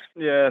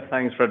 Yeah,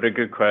 thanks, Frederick.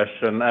 Good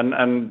question.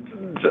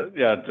 And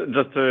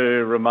just to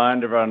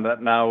remind everyone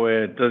that now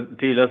we're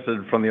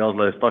delisted from the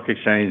Oslo Stock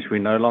Exchange, we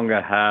no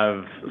longer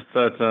have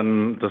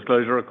certain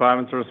disclosure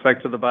requirements with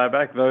respect to the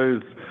buyback.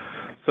 Those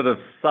sort of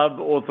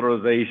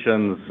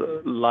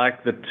sub-authorizations,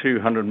 like the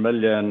 200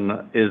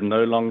 million, is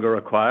no longer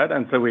required,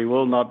 and so we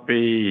will not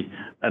be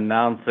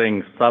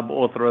announcing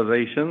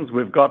sub-authorizations.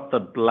 We've got the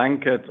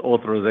blanket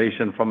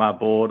authorization from our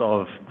board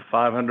of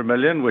 500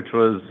 million, which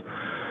was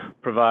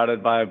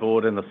provided by a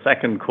board in the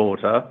second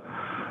quarter.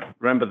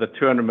 Remember, the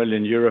 200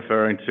 million you're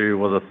referring to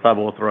was a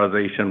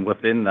sub-authorization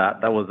within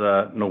that. That was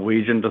a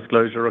Norwegian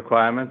disclosure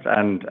requirement,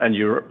 and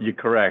you're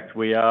correct.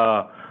 We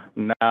are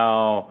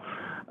now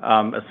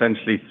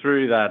essentially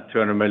through that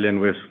 200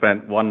 million. We've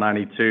spent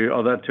 192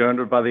 of that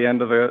 200 by the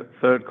end of the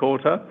third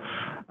quarter,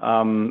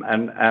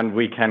 and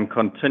we can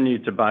continue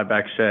to buy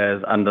back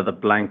shares under the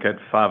blanket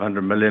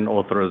 500 million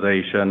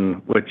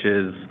authorization, which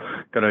is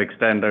going to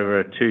extend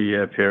over a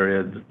 2-year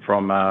period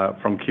from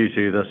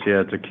Q2 this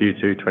year to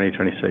Q2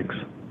 2026.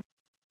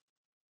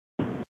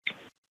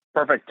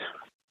 Perfect.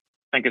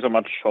 Thank you so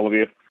much, all of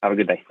you. Have a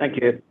good day. Thank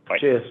you. Bye.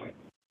 Cheers.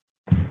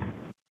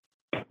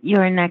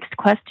 Your next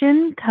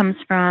question comes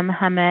from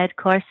Hamed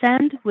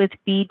Khorsand with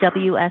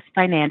BWS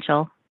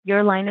Financial.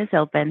 Your line is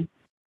open.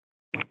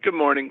 Good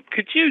morning.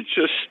 Could you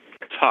just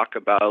talk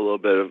about a little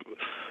bit of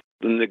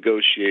the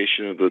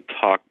negotiation of the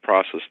talk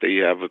process that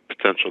you have with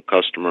potential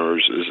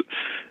customers?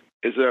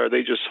 Are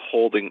they just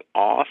holding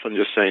off and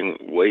just saying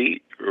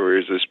wait, or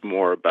is this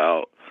more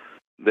about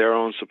their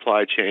own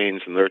supply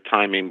chains and their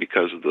timing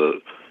because of the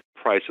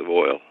price of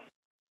oil?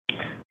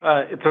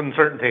 It's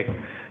uncertainty.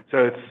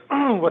 So it's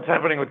what's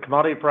happening with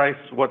commodity price,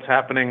 what's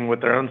happening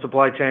with their own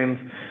supply chains.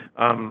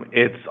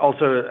 It's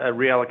also a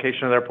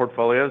reallocation of their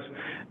portfolios.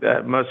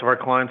 Most of our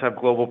clients have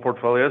global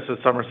portfolios, so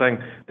some are saying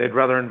they'd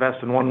rather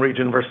invest in one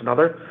region versus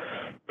another.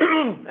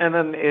 And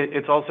then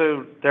it's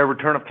also their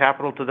return of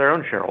capital to their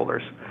own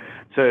shareholders.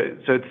 So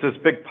it's this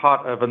big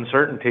pot of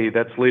uncertainty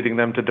that's leading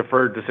them to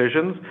defer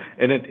decisions,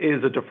 and it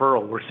is a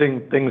deferral. We're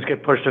seeing things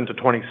get pushed into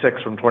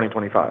 26 from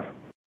 2025.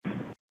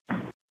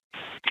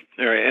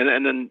 All right,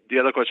 and then the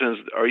other question is,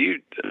 are you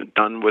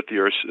done with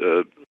your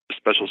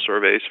special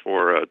surveys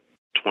for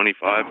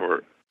 25,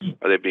 or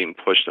are they being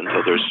pushed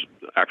until there's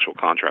actual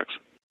contracts?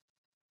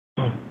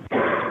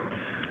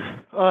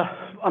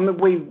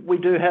 We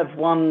do have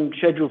one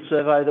scheduled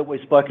survey that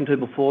we've spoken to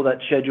before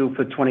that's scheduled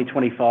for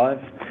 2025.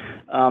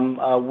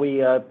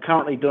 We are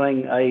currently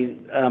doing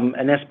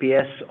an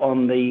SPS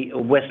on the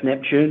West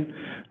Neptune,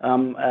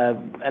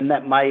 and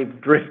that may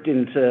drift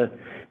into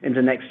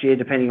next year,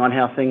 depending on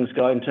how things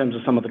go in terms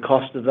of some of the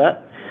cost of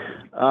that.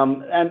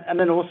 And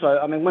then also,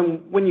 I mean,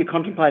 when you're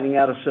contemplating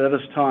out of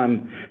service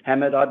time,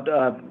 Hamid, I'd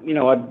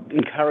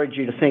encourage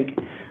you to think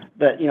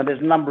that there's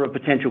a number of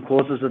potential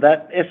causes of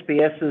that.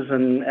 SPSs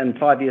and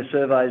 5-year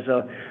surveys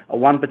are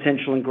one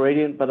potential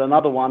ingredient, but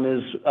another one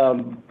is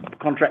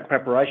contract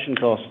preparation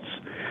costs.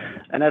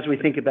 And as we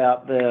think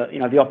about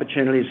the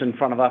opportunities in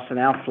front of us in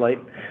our fleet,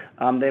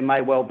 there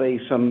may well be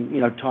some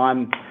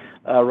time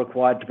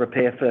required to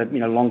prepare for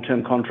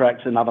long-term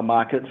contracts in other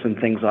markets and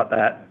things like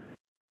that.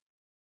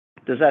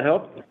 Does that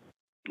help?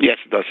 Yes,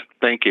 it does.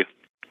 Thank you.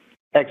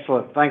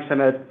 Excellent. Thanks,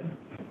 Hamid.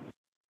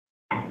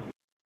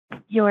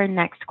 Your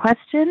next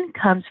question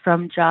comes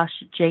from Josh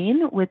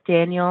Jayne with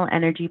Daniel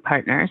Energy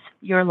Partners.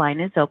 Your line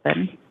is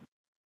open.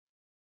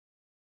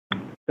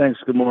 Thanks.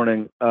 Good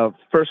morning.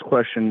 First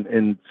question,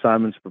 in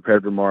Simon's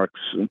prepared remarks,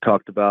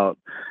 talked about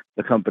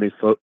the company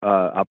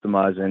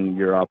optimizing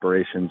your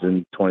operations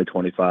in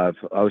 2025.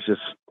 I was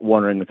just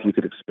wondering if you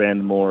could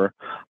expand more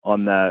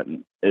on that,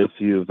 if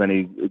you have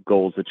any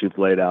goals that you've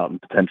laid out,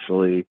 and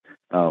potentially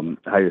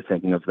how you're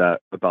thinking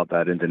about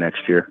that into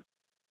next year.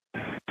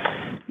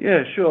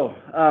 Yeah, sure.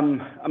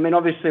 I mean,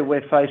 obviously,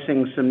 we're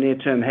facing some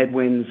near-term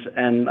headwinds,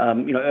 and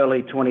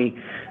early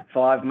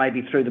 25,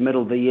 maybe through the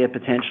middle of the year,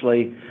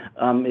 potentially,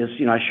 is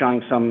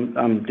showing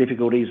some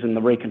difficulties in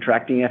the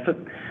recontracting effort.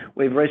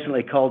 We've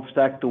recently cold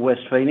stacked the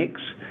West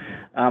Phoenix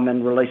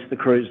and released the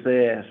crews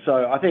there.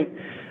 So I think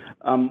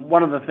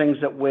one of the things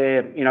that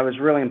is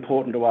really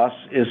important to us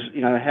is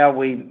how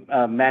we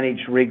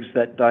manage rigs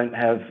that don't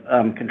have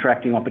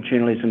contracting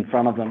opportunities in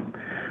front of them.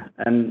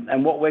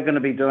 And what we're going to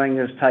be doing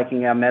is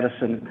taking our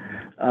medicine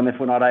if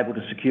we're not able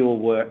to secure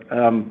work.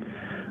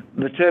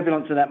 The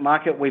turbulence in that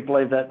market, we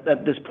believe that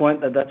at this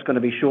point that's going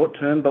to be short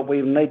term, but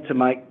we need to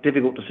make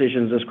difficult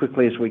decisions as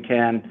quickly as we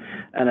can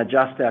and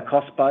adjust our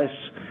cost base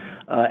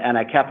and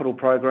our capital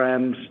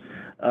programs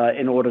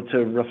in order to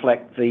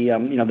reflect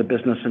the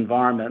business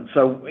environment.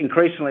 So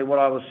increasingly, what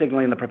I was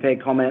signaling in the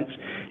prepared comments,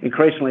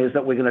 increasingly is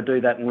that we're going to do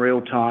that in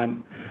real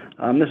time.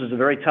 This is a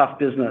very tough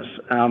business,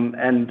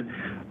 and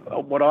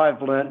what I've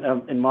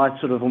learned in my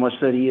sort of almost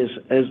 30 years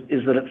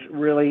is that it's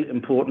really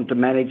important to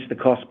manage the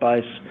cost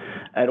base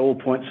at all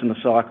points in the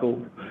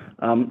cycle,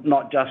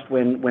 not just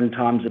when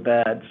times are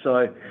bad.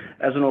 So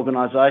as an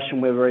organisation,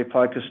 we're very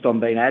focused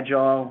on being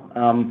agile,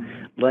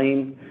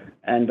 lean,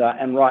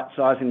 and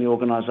right-sizing the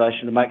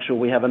organisation to make sure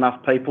we have enough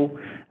people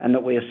and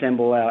that we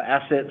assemble our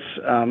assets,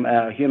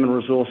 our human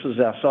resources,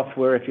 our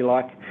software, if you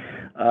like,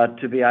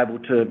 to be able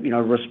to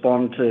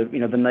respond to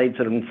the needs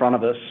that are in front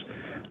of us.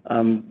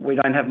 We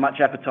don't have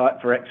much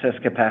appetite for excess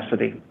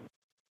capacity.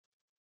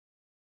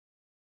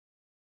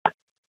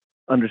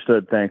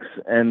 Understood. Thanks.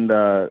 And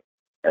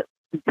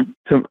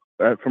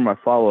for my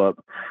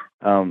follow-up,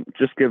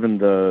 just given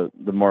the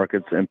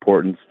market's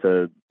importance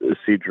to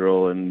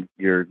Seadrill and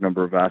your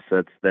number of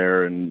assets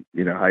there, and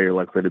how you're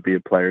likely to be a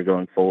player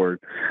going forward,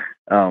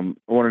 I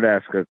wanted to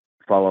ask a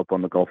follow-up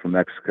on the Gulf of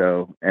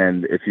Mexico,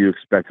 and if you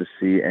expect to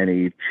see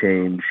any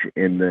change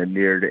in the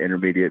near to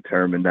intermediate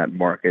term in that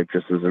market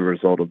just as a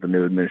result of the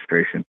new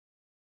administration.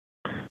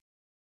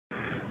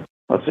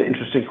 That's an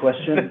interesting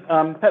question.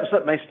 Perhaps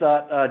let me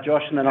start,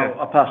 Josh, and then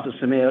I'll pass to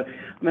Samir.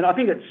 I mean, I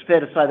think it's fair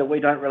to say that we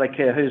don't really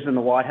care who's in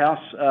the White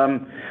House.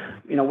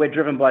 We're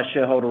driven by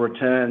shareholder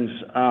returns.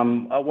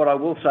 What I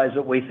will say is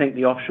that we think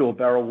the offshore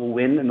barrel will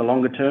win in the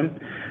longer term.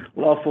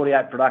 Lower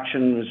 48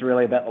 production is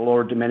really about the law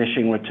of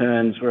diminishing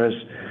returns, whereas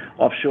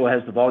offshore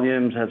has the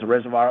volumes, has the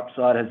reservoir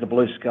upside, has the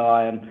blue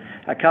sky, and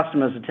our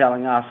customers are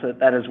telling us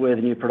that is where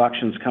the new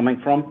production's coming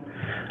from.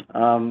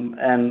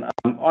 And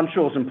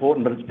onshore is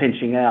important, but it's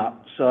pinching out.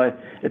 So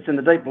it's in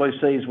the deep blue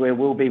seas where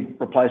we'll be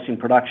replacing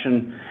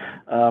production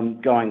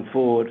going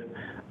forward.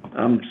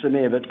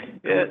 Samir, but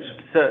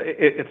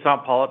it's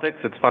not politics;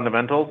 it's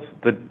fundamentals.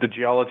 The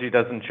geology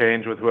doesn't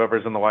change with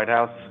whoever's in the White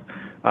House.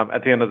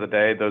 At the end of the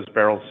day, those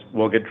barrels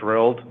will get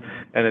drilled,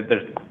 and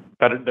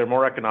they're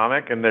more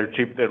economic, and they're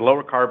cheap. They're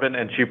lower carbon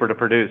and cheaper to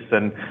produce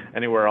than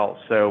anywhere else.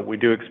 So we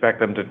do expect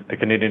them to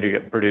continue to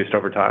get produced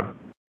over time.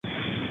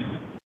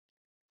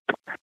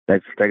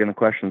 Thanks for taking the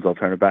questions. I'll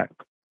turn it back.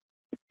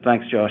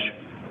 Thanks, Josh.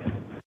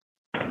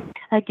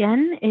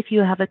 Again, if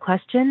you have a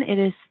question, it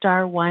is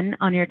star 1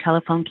 on your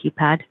telephone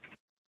keypad.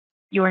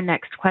 Your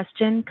next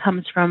question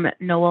comes from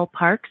Noel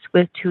Parks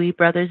with Tuohy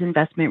Brothers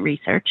Investment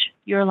Research.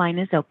 Your line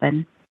is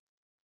open.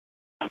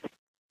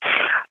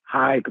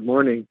 Hi, good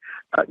morning.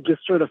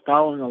 Just sort of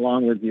following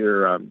along with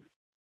your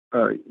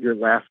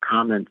last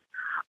comment,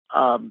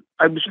 I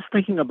was just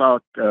thinking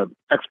about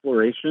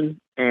exploration,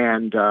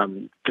 and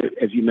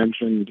as you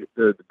mentioned,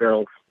 the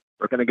barrels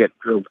are going to get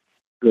drilled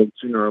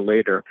sooner or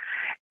later.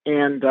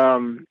 And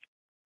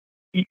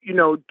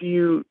do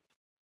you?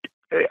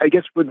 I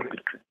guess with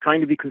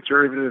trying to be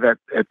conservative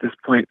at this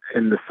point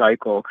in the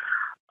cycle,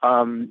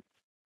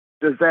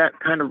 does that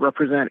kind of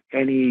represent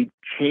any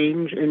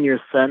change in your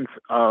sense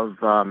of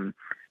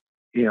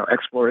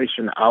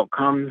exploration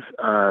outcomes,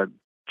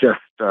 just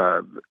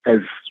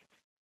as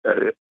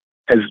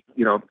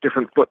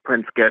different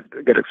footprints get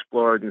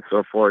explored and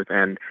so forth,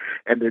 and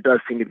there does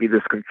seem to be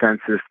this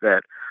consensus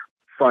that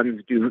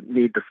funds do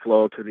need to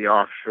flow to the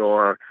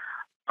offshore,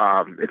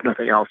 if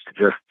nothing else, to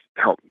just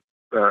help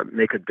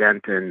make a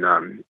dent in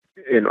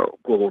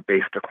global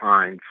base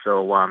decline.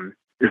 So,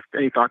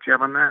 any thoughts you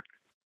have on that?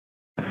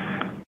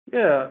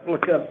 Yeah,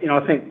 look,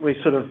 I think we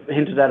sort of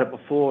hinted at it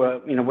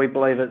before. We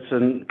believe it's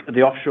in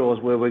the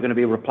offshores where we're going to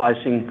be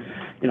replacing,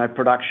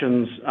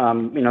 productions.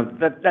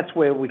 That's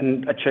where we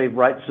can achieve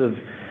rates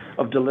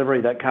of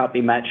delivery that can't be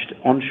matched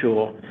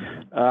onshore.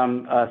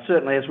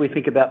 Certainly, as we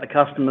think about the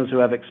customers who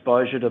have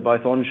exposure to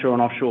both onshore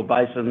and offshore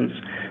basins,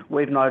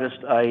 we've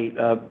noticed a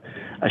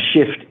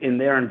shift in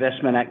their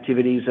investment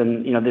activities,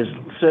 and there's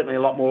certainly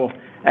a lot more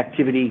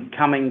activity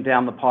coming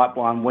down the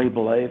pipeline, we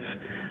believe.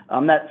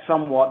 That's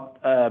somewhat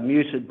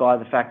muted by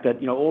the fact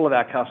that all of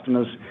our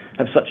customers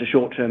have such a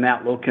short-term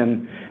outlook,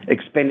 and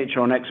expenditure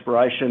on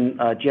exploration,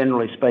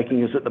 generally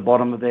speaking, is at the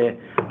bottom of their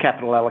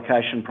capital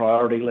allocation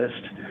priority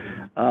list.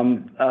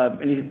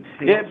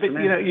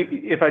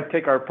 If I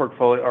take our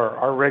portfolio or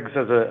our rigs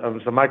as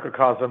a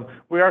microcosm,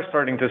 we are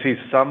starting to see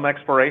some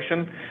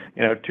exploration.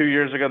 2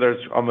 years ago,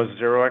 there's almost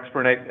zero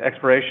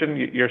exploration.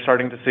 You're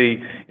starting to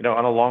see,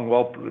 on a long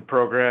well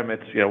program,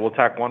 it's we'll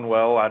tack one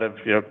well out of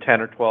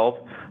 10 or 12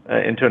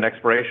 into an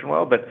exploration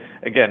well. But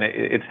again,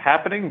 it's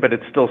happening, but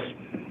it's still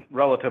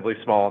relatively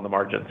small on the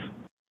margins.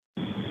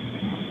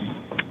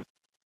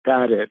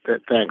 Got it.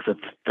 Thanks.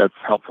 That's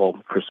helpful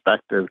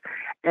perspective.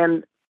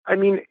 And I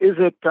mean, is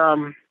it?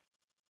 So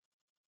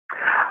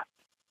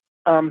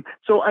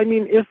I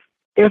mean,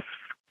 if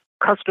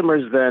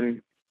customers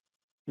then,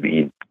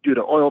 due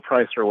to oil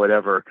price or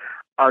whatever,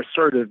 are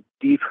sort of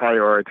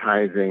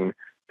deprioritizing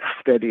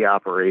steady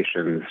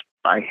operations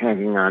by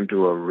hanging on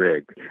to a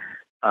rig,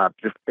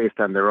 just based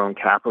on their own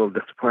capital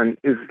discipline,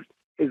 is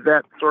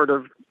that sort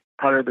of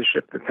part of the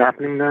shift that's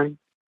happening then?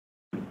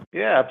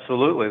 Yeah,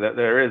 absolutely.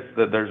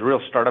 There's real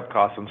startup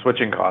costs and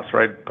switching costs,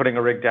 right? Putting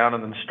a rig down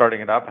and then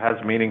starting it up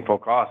has meaningful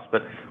costs.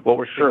 But what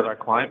we're seeing with our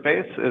client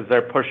base is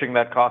they're pushing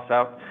that cost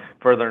out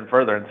further and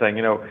further and saying,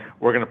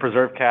 we're going to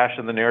preserve cash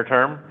in the near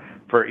term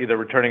for either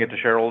returning it to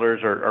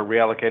shareholders or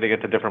reallocating it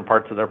to different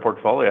parts of their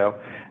portfolio.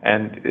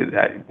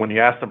 And when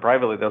you ask them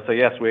privately, they'll say,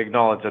 yes, we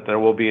acknowledge that there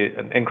will be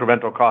an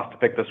incremental cost to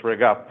pick this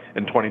rig up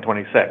in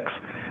 2026.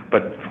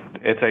 But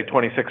it's a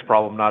 26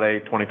 problem, not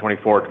a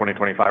 2024,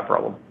 2025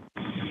 problem.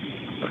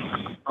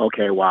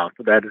 Okay, wow.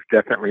 So that is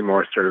definitely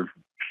more sort of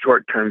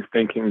short-term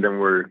thinking than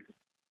we're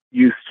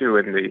used to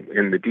in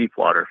the deep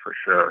water, for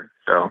sure.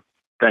 So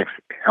thanks.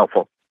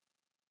 Helpful.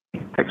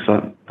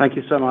 Excellent. Thank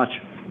you so much.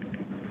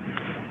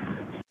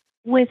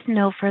 With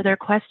no further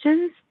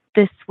questions,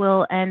 this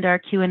will end our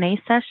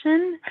Q&A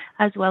session,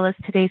 as well as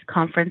today's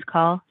conference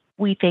call.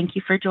 We thank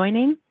you for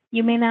joining.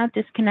 You may now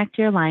disconnect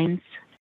your lines.